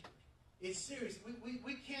 Find the scripture. It's serious.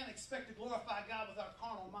 We can't expect to glorify God with our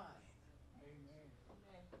carnal mind. Amen.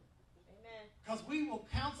 Amen. Because we will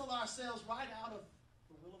counsel ourselves right out of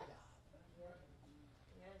the will of God. Yes.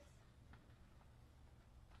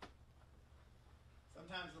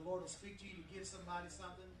 Sometimes the Lord will speak to you to give somebody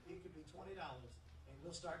something. It could be $20, and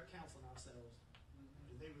we'll start counseling ourselves.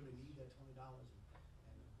 Do they really need that $20? And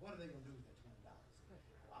what are they going to do with that $20?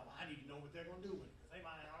 I need to know what they're going to do with it, because they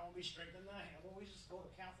might not be strengthening their hand. Well, we just go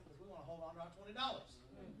to counseling because we want to hold on to our $20.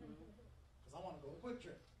 Because I want to go to Quick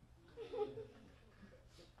Trip.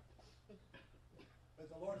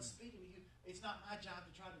 But the Lord is speaking to you. It's not my job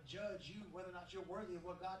to try to judge you whether or not you're worthy of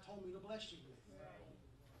what God told me to bless you with.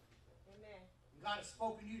 Amen. God has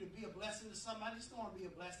spoken you to be a blessing to somebody. It's going to be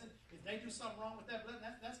a blessing. If they do something wrong with that blessing,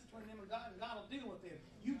 that's between them and God will deal with them.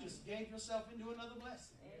 You just gave yourself into another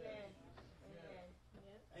blessing. Amen.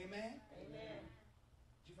 Amen. Amen. Amen.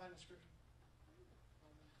 Did you find the scripture?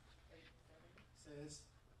 It says,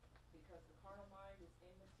 because the carnal mind is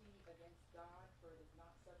enmity against God, for it is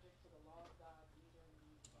not subject to the law of God, neither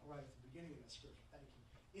indeed. All right, it's the beginning of the scripture. Thank you.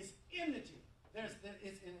 It's enmity.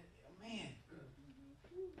 It's in it. Man.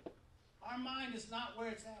 Our mind is not where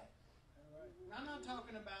it's at. And I'm not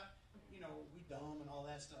talking about, we dumb and all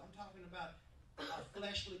that stuff. I'm talking about our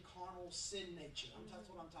fleshly, carnal, sin nature. That's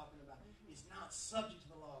what I'm talking about. It's not subject to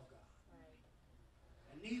the law of God.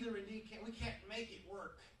 And neither indeed we can't make it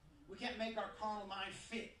work. We can't make our carnal mind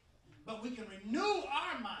fit. But we can renew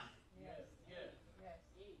our mind.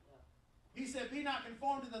 He said, be not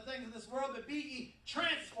conformed to the things of this world, but be ye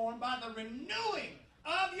transformed by the renewing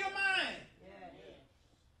of your mind.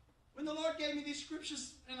 When the Lord gave me these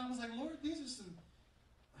scriptures, and I was like, Lord, these are some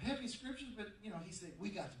heavy scriptures, but, He said, we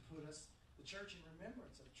got to put the church in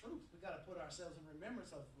remembrance of truth. We got to put ourselves in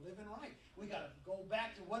remembrance of living right. We got to go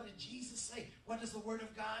back to what did Jesus say? What does the Word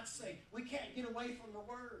of God say? We can't get away from the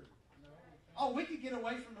Word. Oh, we could get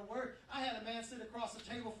away from the Word. I had a man sit across the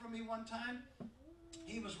table from me one time.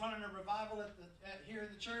 He was running a revival here in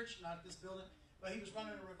the church, not this building. But he was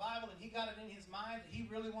running a revival, and he got it in his mind that he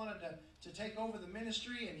really wanted to take over the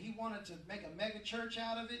ministry, and he wanted to make a mega church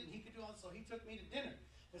out of it, and he could do it. So he took me to dinner,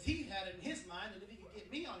 because he had it in his mind that if he could get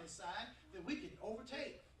me on his side, that we could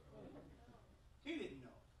overtake. He didn't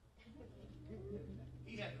know.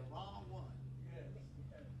 He had the wrong one.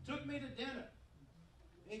 Took me to dinner.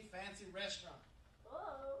 Big fancy restaurant.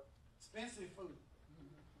 Expensive food.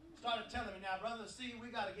 Started telling me, now, brother, see, we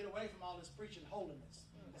got to get away from all this preaching holiness.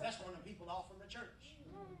 That's running people off from the church.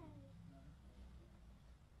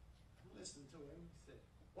 Listen to him. He said,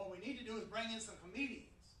 What we need to do is bring in some comedians.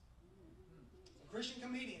 Christian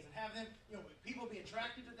comedians, and have them, people be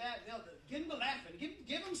attracted to that. They'll get them to laughing.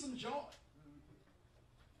 Give them some joy.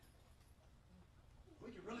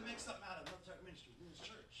 We can really make something out of Mother Tucker Ministries in this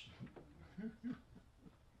church.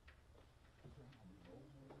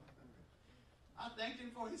 I thanked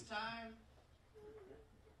him for his time.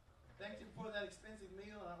 Thanked him for that expensive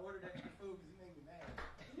meal, and I ordered extra food because he made me mad.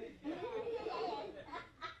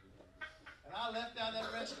 And I left out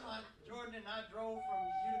that restaurant, Jordan and I drove from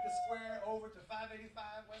Utica Square over to 585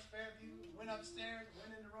 West Fairview, went upstairs,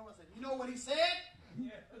 went in the room. I said, you know what he said?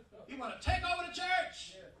 He want to take over the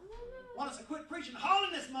church. Want us to quit preaching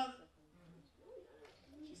holiness, Mother.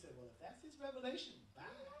 She said, well, if that's his revelation, bye.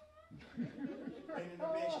 And in the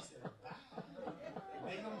bed, she said, bye.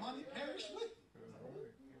 May your money perish with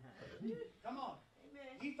you. Come on.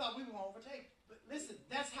 He thought we were going to overtake. But listen,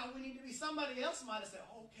 that's how we need to be. Somebody else might have said,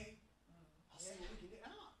 okay, I'll see what we can do.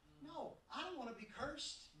 No, I don't want to be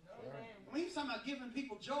cursed. When he's talking about giving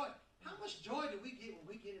people joy, how much joy do we get when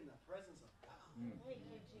we get in the presence of God?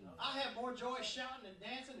 I have more joy shouting and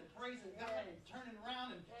dancing and praising God and turning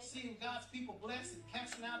around and seeing God's people blessed and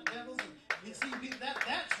casting out devils and seeing people.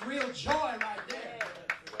 That's real joy right there.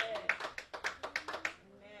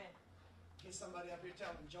 Get somebody up here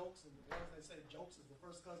telling jokes, and what do they say? Jokes is the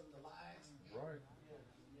first cousin to lies. Right.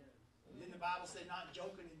 Then the Bible said not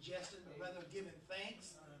joking and jesting, but rather giving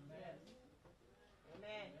thanks. Amen.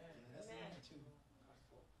 That's Amen. Too.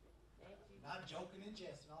 Not joking and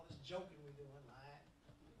jesting. All this joking we're doing, lying.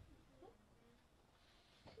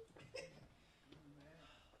 Amen.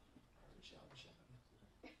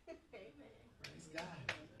 Praise God.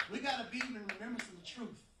 We got to be in remembrance of the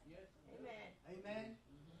truth. Amen. Amen.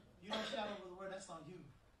 You don't shout over the word, that's on you.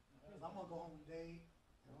 Because I'm going to go home today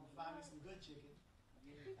and I'm going to find me some good chicken.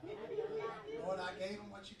 Lord, I gave them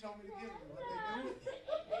what you told me to give them. What they do with it.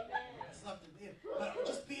 That's up to them. But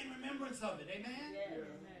just be in remembrance of it. Amen?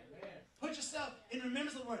 Put yourself in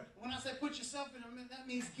remembrance of the word. When I say put yourself in remembrance, that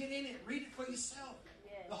means get in it. Read it for yourself.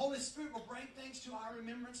 The Holy Spirit will bring things to our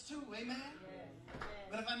remembrance too. Amen?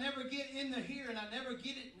 But if I never get in the here and I never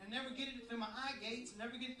get it, and I never get it through my eye gates, and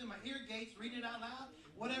never get it through my ear gates, read it out loud,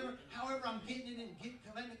 whatever, however I'm getting it and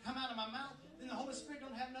letting it come out of my mouth, then the Holy Spirit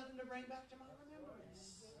don't have nothing to bring back to my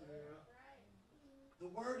remembrance. The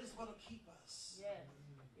word is what will keep us.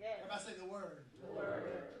 Everybody say the word. The word.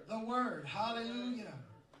 The word. Hallelujah.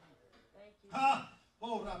 Thank you.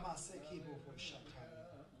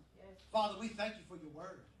 Father, we thank you for your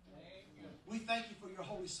word. We thank you for your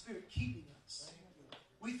Holy Spirit keeping us.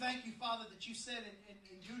 We thank you, Father, that you said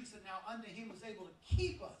in Judas that now unto him was able to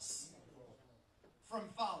keep us from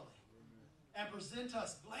folly and present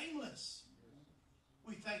us blameless.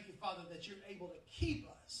 We thank you, Father, that you're able to keep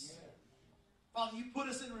us. Father, you put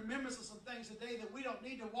us in remembrance of some things today that we don't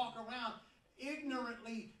need to walk around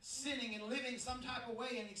ignorantly sinning and living some type of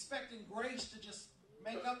way and expecting grace to just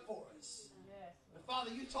make up for us. But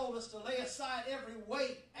Father, you told us to lay aside every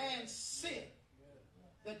weight and sin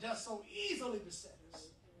that does so easily beset us.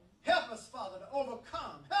 Help us, Father, to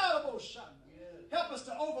overcome. Help us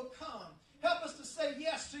to overcome. Help us to say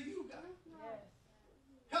yes to you, God.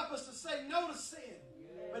 Help us to say no to sin,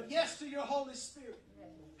 but yes to your Holy Spirit.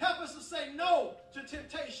 Help us to say no to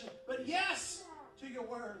temptation, but yes to your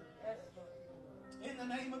word. In the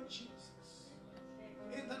name of Jesus.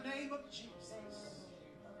 In the name of Jesus.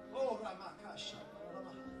 Oh, Ramakasha.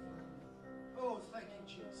 Oh, thank you,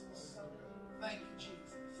 Jesus. Thank you,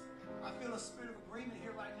 Jesus. I feel a spirit of agreement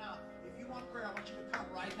here right now. If you want prayer, I want you to come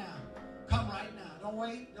right now. Come right now. Don't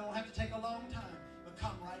wait. Don't have to take a long time, but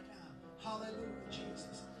come right now. Hallelujah,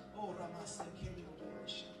 Jesus. Oh, Ramasakeli.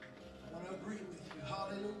 I want to agree with you.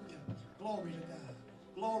 Hallelujah. Glory to God.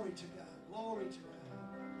 Glory to God. Glory to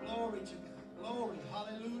God. Glory to God. Glory.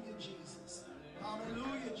 Hallelujah, Jesus.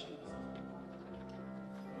 Hallelujah, Jesus.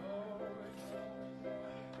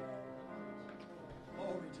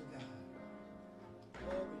 Glory to God.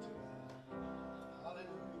 Glory to God.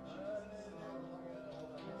 Hallelujah,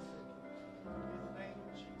 Jesus. In the name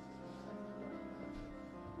of Jesus.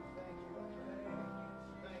 Thank you, Lord.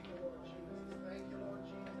 Thank you, Lord Jesus. Thank you, Lord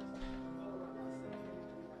Jesus. Thank you, Lord.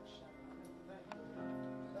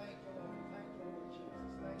 Thank you, Lord. Thank you, Lord Jesus.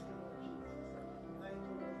 Thank you, Lord Jesus. Thank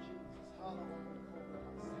you, Lord Jesus. Hallelujah.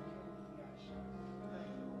 Thank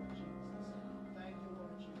you, Lord Jesus. Thank you,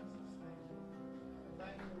 Lord Jesus. Thank you.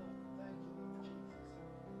 Thank you, Lord. Thank you, Lord Jesus.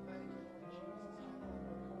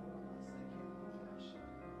 Thank you, Lord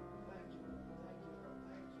Jesus. Thank you, Lord. Thank you, Lord.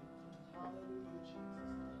 Thank you. Hallelujah, Jesus.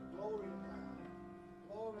 Glory to God.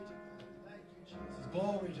 Glory to God. Thank you, Jesus.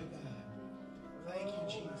 Glory to God. Thank you,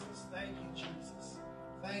 Jesus. Thank you, Jesus.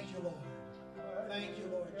 Thank you, Lord. Thank you,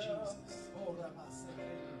 Lord Jesus.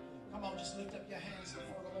 Come on, just lift up your hands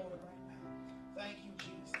before the Lord right now. Thank you,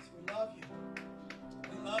 Jesus. We love you.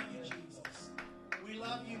 We love you, Jesus. We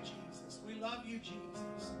love you, Jesus. We love you,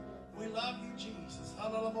 Jesus. We love you, Jesus.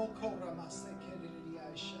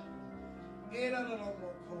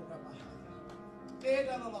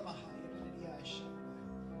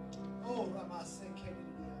 Oh, thank you, Lord.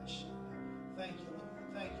 Thank you,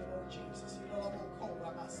 Lord Jesus.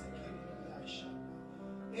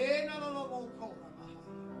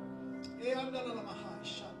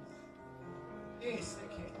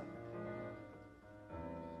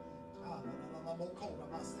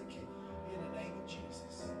 In the name of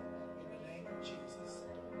Jesus. In the name of Jesus.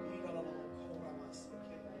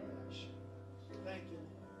 Thank you,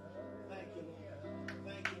 Lord. Thank you, Lord.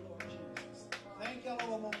 Thank you, Lord Jesus. Thank you,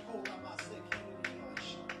 Lord.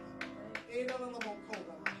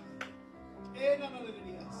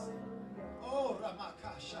 Oh,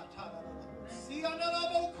 Ramakasha. See another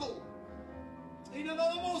vocal. In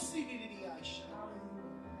another vocal.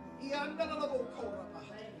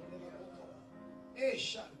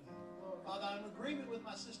 Father, I'm in agreement with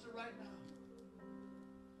my sister right now.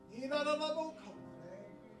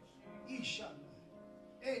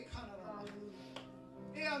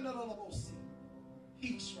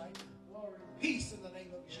 Peace right now. Peace in the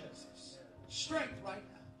name of Jesus. Strength right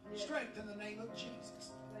now. Strength in the name of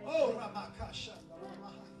Jesus. Oh, Ramakasha.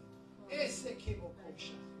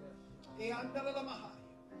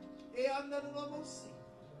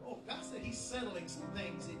 Oh, God said He's settling some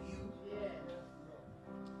things in you.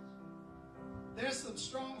 There's some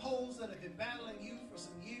strongholds that have been battling you for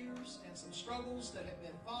some years and some struggles that have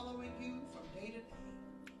been following you from day to day.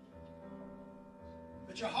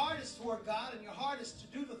 But your heart is toward God, and your heart is to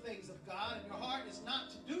do the things of God, and your heart is not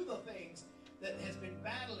to do the things that has been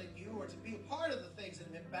battling you, or to be a part of the things that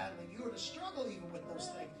have been battling you, or to struggle even with those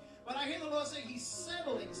things. But I hear the Lord say He's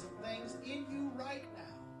settling some things in you right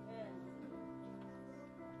now.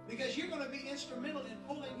 Because you're going to be instrumental in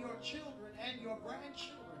pulling your children and your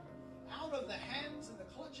grandchildren out of the hands and the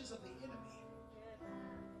clutches of the enemy.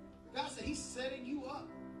 God said He's setting you up.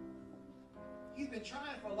 He's been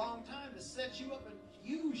trying for a long time to set you up and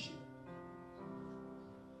use you.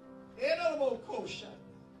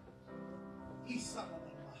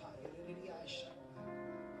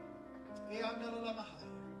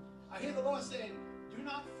 I hear the Lord saying, do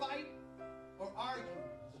not fight or argue.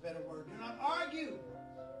 It's a better word. Do not argue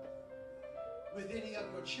with any of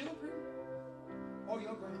your children or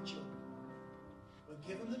your grandchildren. But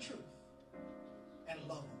give them the truth and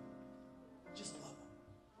love them. Just love them.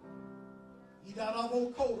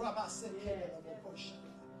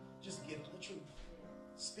 Just give them the truth.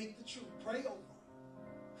 Speak the truth. Pray over them.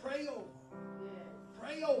 Pray over them.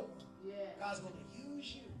 Pray over them. God's going to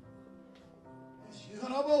use you. He's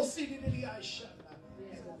going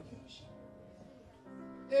to use you.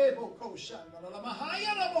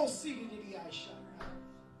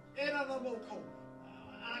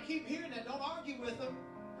 I keep hearing that. Don't argue with them.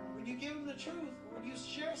 When you give them the truth, when you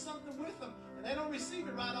share something with them, and they don't receive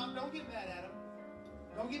it right off, don't get mad at them.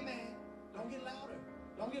 Don't get mad. Don't get louder.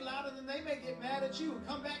 Don't get louder than they may get mad at you and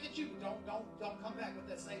come back at you. Don't come back with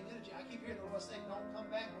that same energy. I keep hearing the Lord say, don't come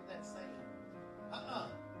back with that same.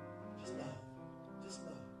 Just love. Just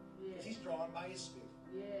love. Because He's drawn by His Spirit.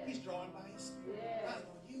 He's drawn by His Spirit. God's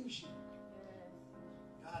going to use you.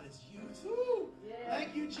 God is used. Woo.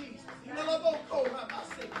 Thank you, Jesus.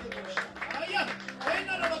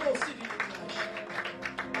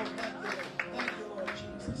 Thank you, Lord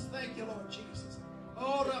Jesus. Thank you, Lord Jesus.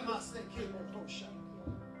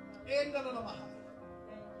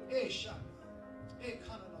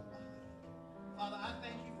 Father, I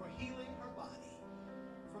thank you for healing her body.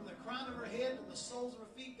 From the crown of her head to the soles of her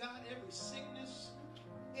feet, God, every sickness,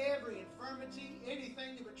 every infirmity,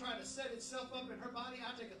 anything that would try to set itself up in her body,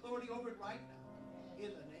 I take authority over it right now.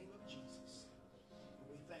 In the name of Jesus.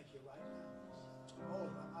 We thank you right now. Oh,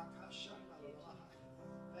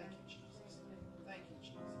 thank you, Jesus. Thank you,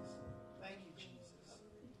 Jesus. Thank you, Jesus.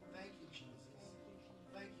 Thank you, Jesus.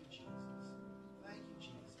 Thank you, Jesus. Thank you,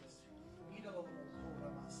 Jesus.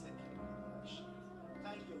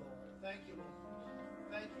 Thank you, Lord. Thank you, Lord.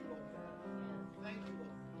 Thank you, Lord. Thank you,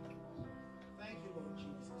 Lord. Thank you, Lord. Thank you, Lord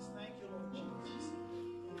Jesus. Thank you, Lord Jesus.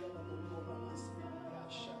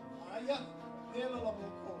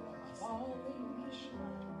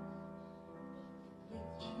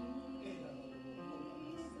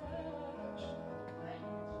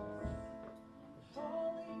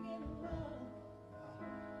 Falling in love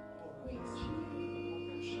with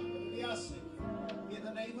Jesus. In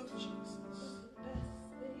the name of Jesus.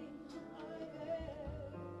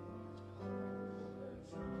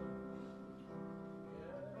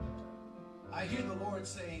 I hear the Lord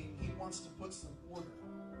saying He wants to put some order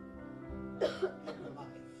in your life.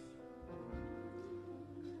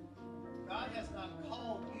 God has not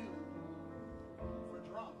called you for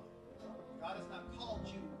drama. God has not called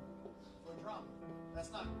you for drama.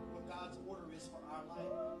 That's not what God's order is for our life.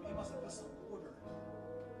 He wants to put some order in your life.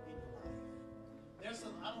 There's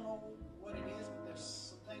some, I don't know what it is, but there's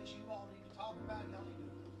some things you all need to talk about. Y'all need to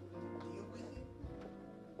deal with it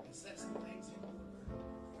and set some things in order.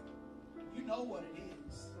 You know what it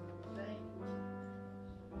is. You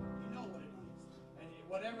know what it is. And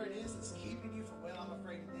whatever it is that's keeping you from, well, I'm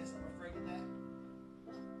afraid of this, I'm afraid of that.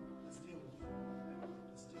 Let's deal with it.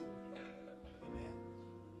 Let's deal with it. Amen.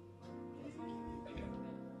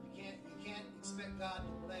 You can't expect God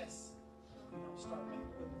to bless. Start putting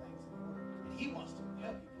things in order. And He wants to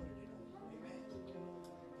help you put it in order. Amen.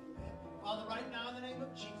 Amen. Father, right now in the name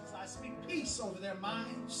of Jesus, I speak peace over their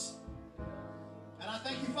minds. And I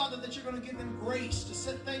thank you, Father, that you're going to give them grace to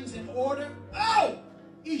set things in order. Oh!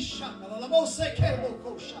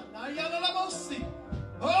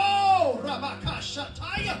 Oh,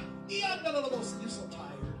 Rabakashataya. You're so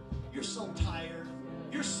tired. You're so tired.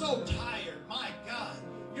 You're so tired. My God.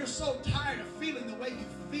 You're so tired of feeling the way you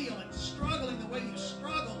feel and struggling the way you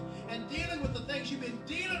struggle and dealing with the things you've been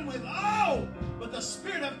dealing with. Oh, but the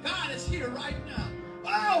Spirit of God is here right now.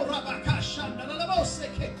 Oh,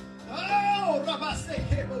 Rabakashataya. Oh,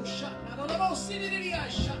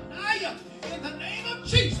 in the name of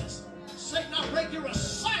Jesus, Satan, I break your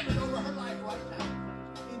assignment over her life right now.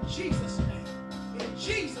 In Jesus' name. In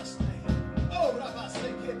Jesus' name. Oh,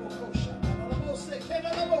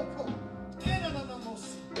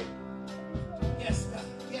 yes, God.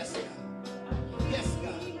 Yes, God. Yes,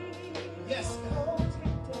 God. Yes, God.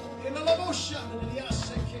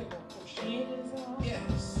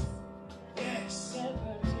 Yes. Yes.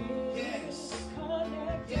 Yes.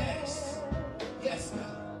 Yes. Yes,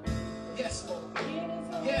 God. Yes, Lord.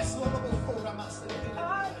 Yes, Lord.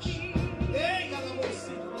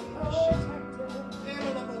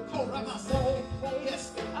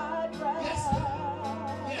 Yes, God. Yes, God.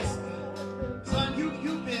 Yes, God. Son,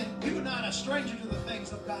 you're not a stranger to the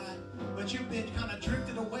things of God, but you've been kind of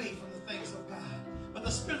drifted away from the things of God. But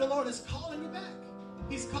the Spirit of the Lord is calling you back.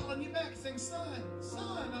 He's calling you back, saying, son,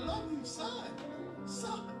 I love you, son.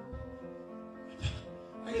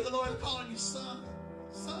 I hear the Lord calling you, son.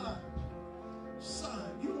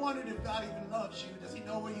 You wondered if God even loves you. Does He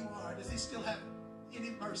know where you are? Does He still have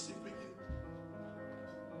any mercy for you?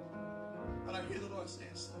 But I hear the Lord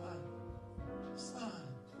saying, son,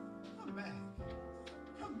 come back.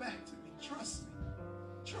 Come back to me. Trust me.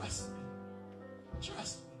 Trust me.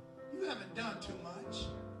 Trust me. You haven't done too much.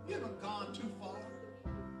 You haven't gone too far.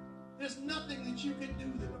 There's nothing that you can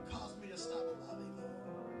do that would cause me to stop loving you.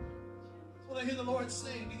 That's what I hear the Lord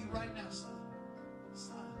saying to you right now, son.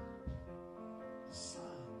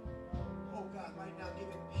 Oh God, right now give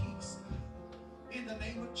him peace. In the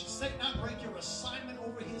name of Jesus, Satan, I break your assignment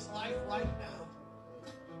over his life right now.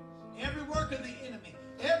 Every work of the enemy,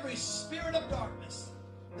 every spirit of darkness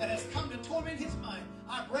that has come to torment his mind,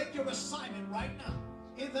 I break your assignment right now.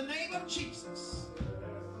 In the name of Jesus.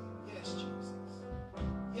 Yes, Jesus.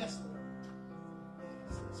 Yes, Lord.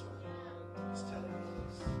 Yes, that's right. Just tell him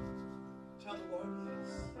yes. Tell the Lord yes.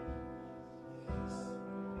 Yes.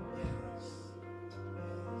 Yes.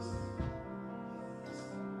 Yes. Yes.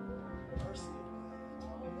 Mercy of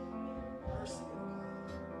God. Mercy of God.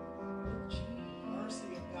 Mercy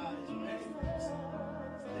of God is ready for us. It's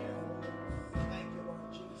there for you. Thank you, Lord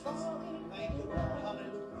Jesus. Thank you, Lord.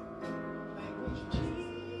 Hallelujah. Thank you,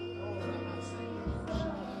 Jesus. Oh, Rabbi, thank you,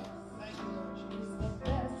 Lord. Thank you, Lord Jesus.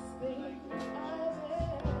 Thank you, Lord.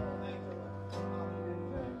 Thank you, Lord.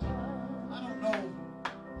 Hallelujah. I don't know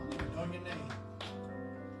your name.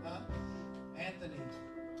 Huh? Anthony.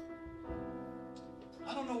 I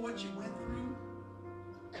don't know what you went through,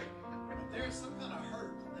 but there's some kind of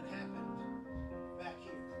hurt that happened back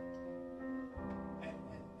here. And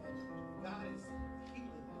God is healing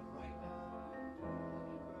it right now.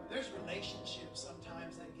 There's relationships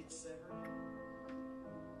sometimes that get severed.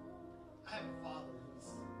 I have a father who's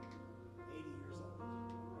 80 years old.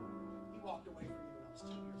 He walked away from me when I was 2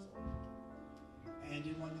 years old and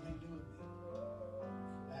didn't want anything to do with me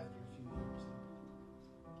after a few years.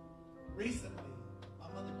 Recently, my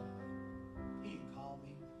mother died. He didn't call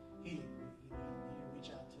me. He didn't reach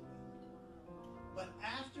out to me. But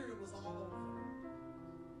after it was all over,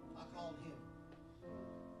 I called him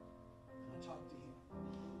and I talked to him.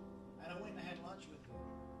 And I went and I had lunch with him.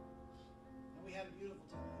 And we had a beautiful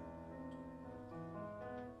time.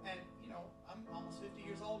 And, I'm almost 50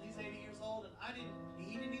 years old. He's 80 years old. And I didn't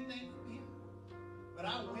need anything from him. But But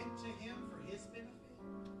I went to him for his benefit.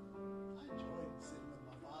 I enjoyed sitting with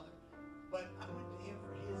my father, but I went to him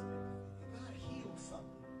for his benefit. And God healed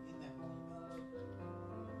something in that moment.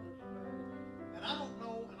 And I don't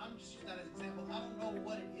know, and I'm just using that as an example, I don't know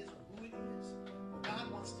what it is or who it is, but God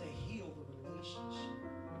wants to heal the relationship.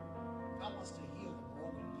 God wants to heal the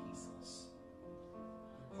broken pieces.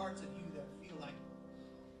 The parts of you that feel like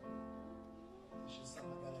it's just something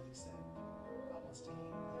I gotta accept. God wants to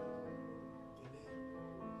heal that.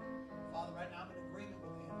 Father, right now I'm in agreement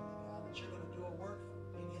with Anthony, God, that you're going to do a work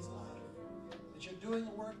in his life, that you're doing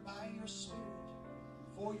a work by your Spirit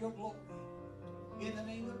for your glory, in the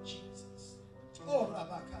name of Jesus. Oh,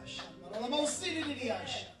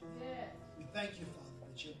 we thank you, Father,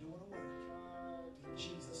 that you're doing a work in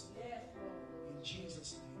Jesus' name. In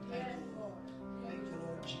Jesus' name. Thank you, Lord. Thank you,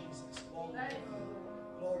 Lord Jesus. Glory to God.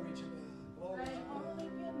 Glory to God. Glory to God.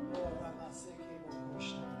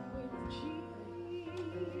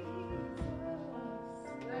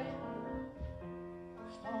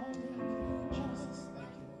 Lord, Jesus,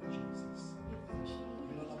 thank you, Lord Jesus.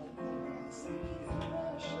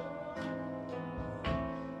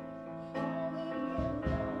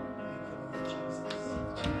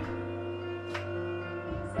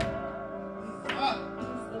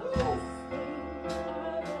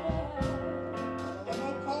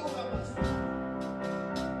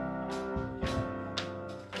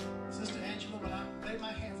 Sister Angela, when I laid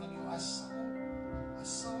my hands on you, I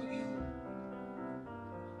saw you.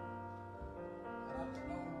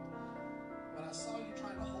 But I saw you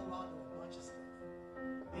trying to hold on to a bunch of stuff.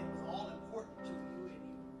 It was all important to you,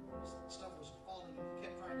 and stuff was falling, and you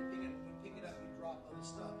kept trying to pick it up. When you pick it up, you drop other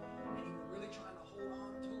stuff, and you were really trying to hold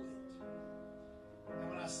on to it. And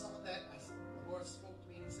when I saw that, the Lord spoke to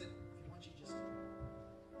me, and He said, "I want you just to do this,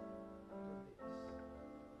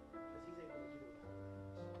 because He's able to do it.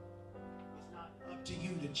 It's not up to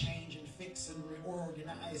you to change and fix and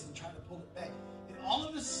reorganize and try to pull it back. And all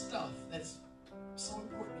of this stuff that's so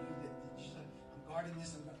important to you that you're like, I'm guarding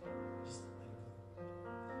this, just let it go.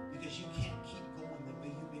 Because you can't keep going the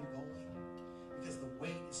way you've been going, because the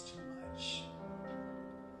weight is too much.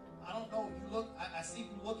 I don't know, you look, I see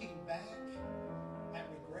you looking back at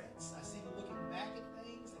regrets. I see you looking back at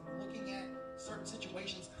things, and you're looking at certain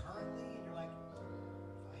situations currently, and you're like,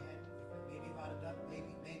 maybe if I'd have done,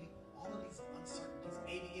 maybe, all of these uncertainties,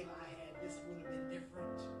 maybe if I had, this would have been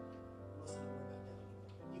different. Listen, don't worry about that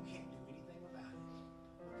anymore. You can't do anything about it.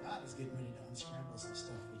 God is getting ready to unscramble some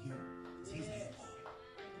stuff for you, because He's able.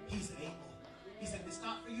 He's able. He said, it's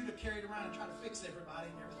not for you to carry it around and try to fix everybody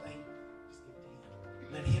and everything. Just give it to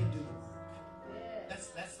Him. Let Him do the work.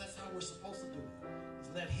 That's how we're supposed to do it. Is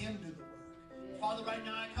let Him do the work. Father, right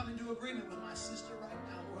now I come into agreement with my sister right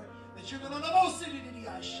now, Lord, that you're going to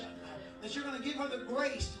that you're going to give her the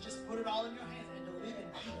grace to just put it all in your hands and to live in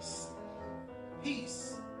peace.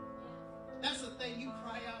 Peace. That's the thing you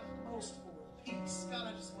cry out most for. Peace. God,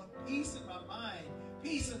 I just want peace in my mind,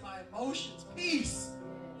 peace in my emotions, peace.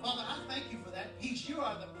 Father, I thank you for that peace. You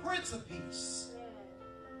are the Prince of Peace.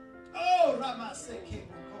 Oh, Ramaseke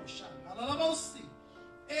Mokosha, Nalalamosi.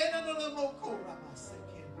 Enalalamoko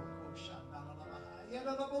Ramaseke Mokosha, Nalalamaha,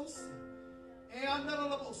 Enalamosi.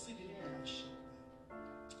 Enalamosi.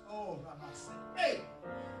 Oh, Ramaseke. Hey!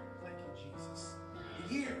 Thank you, Jesus.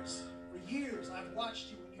 For years, I've watched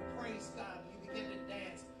you when you praise God, when you begin to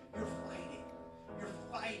dance. You're fighting. You're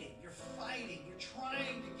fighting. You're fighting. You're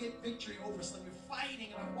trying to get victory over something. You're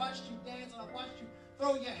fighting, and I've watched you dance, and I've watched you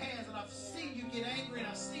throw your hands, and I've seen you get angry, and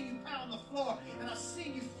I've seen you pound the floor, and I've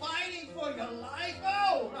seen you fighting for your life.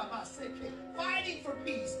 Oh, fighting for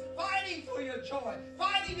peace, fighting for your joy,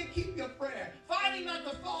 fighting to keep your prayer, fighting not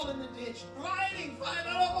to fall in the ditch, fighting. But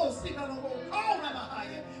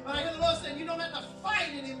I hear the Lord saying, you don't have to fight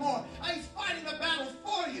anymore. He's fighting the battle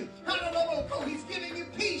for you. He's giving you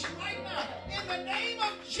peace right now. In the name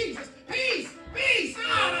of Jesus. Peace. Peace. Peace.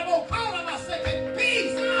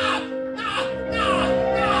 Peace. Peace.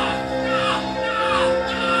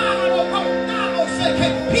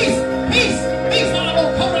 Peace.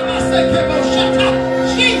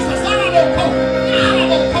 Jesus.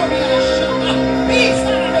 Peace.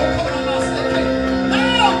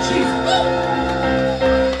 Oh, Jesus.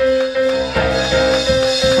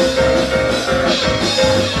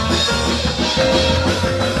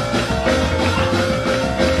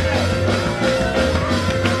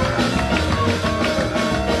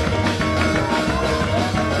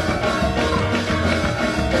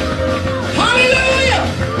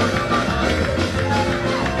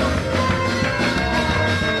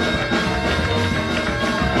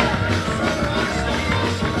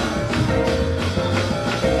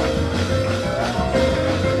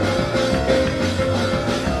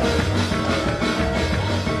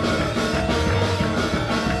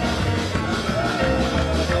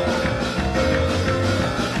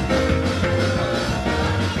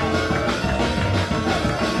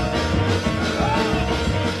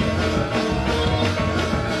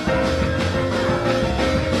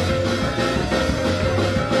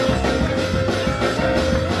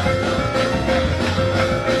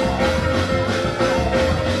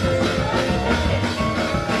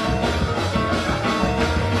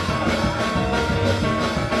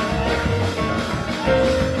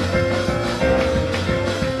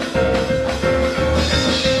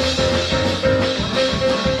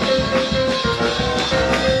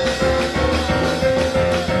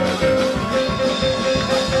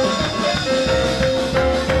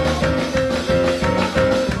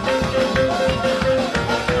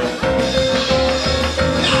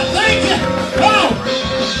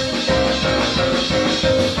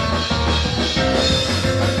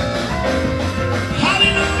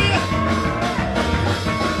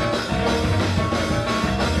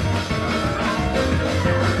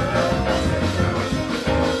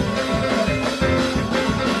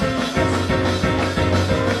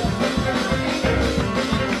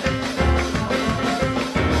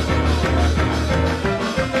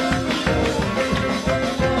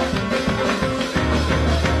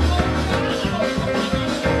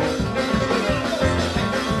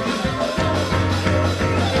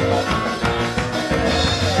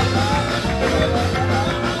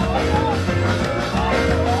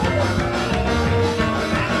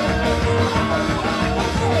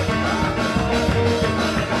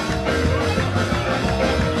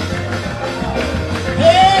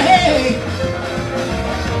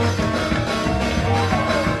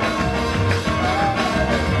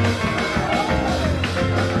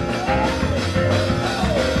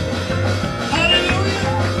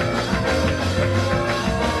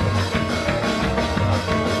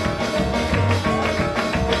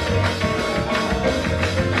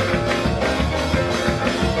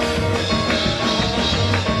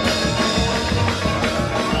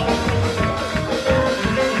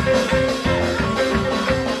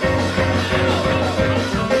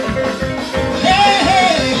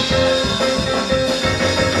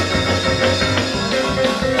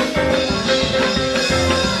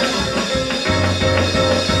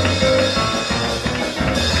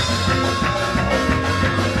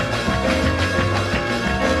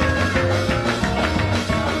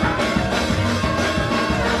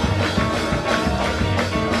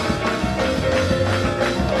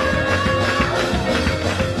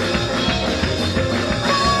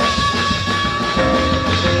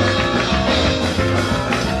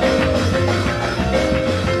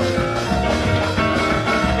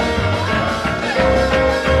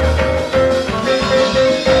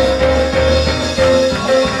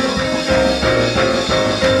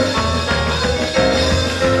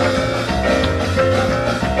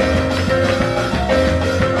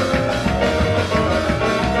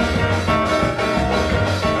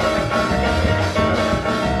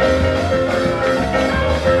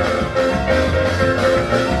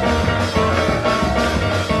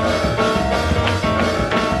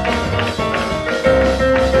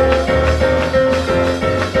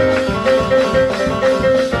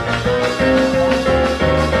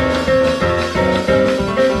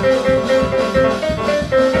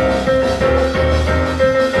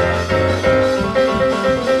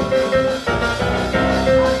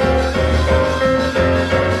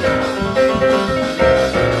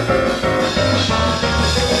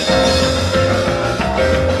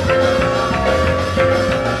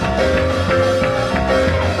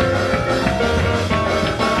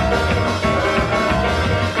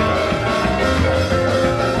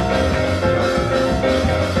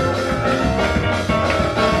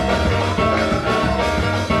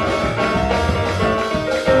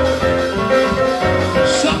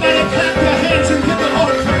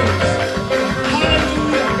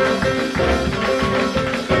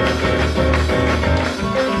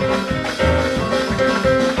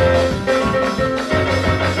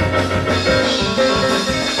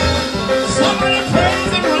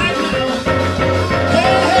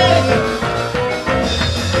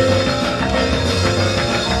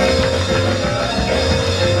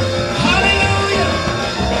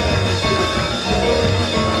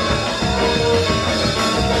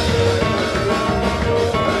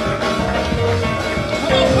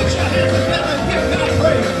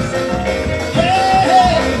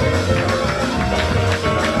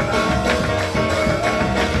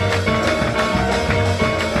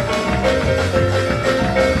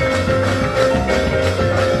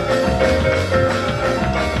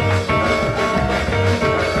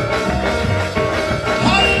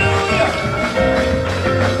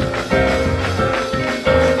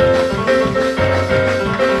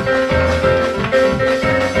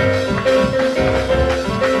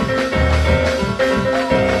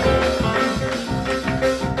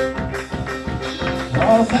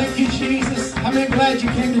 I'm glad you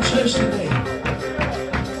came to church today.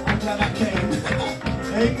 I'm glad I came.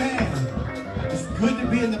 Amen. It's good to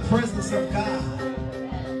be in the presence of God.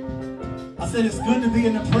 I said it's good to be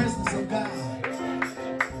in the presence of God.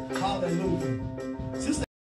 Hallelujah.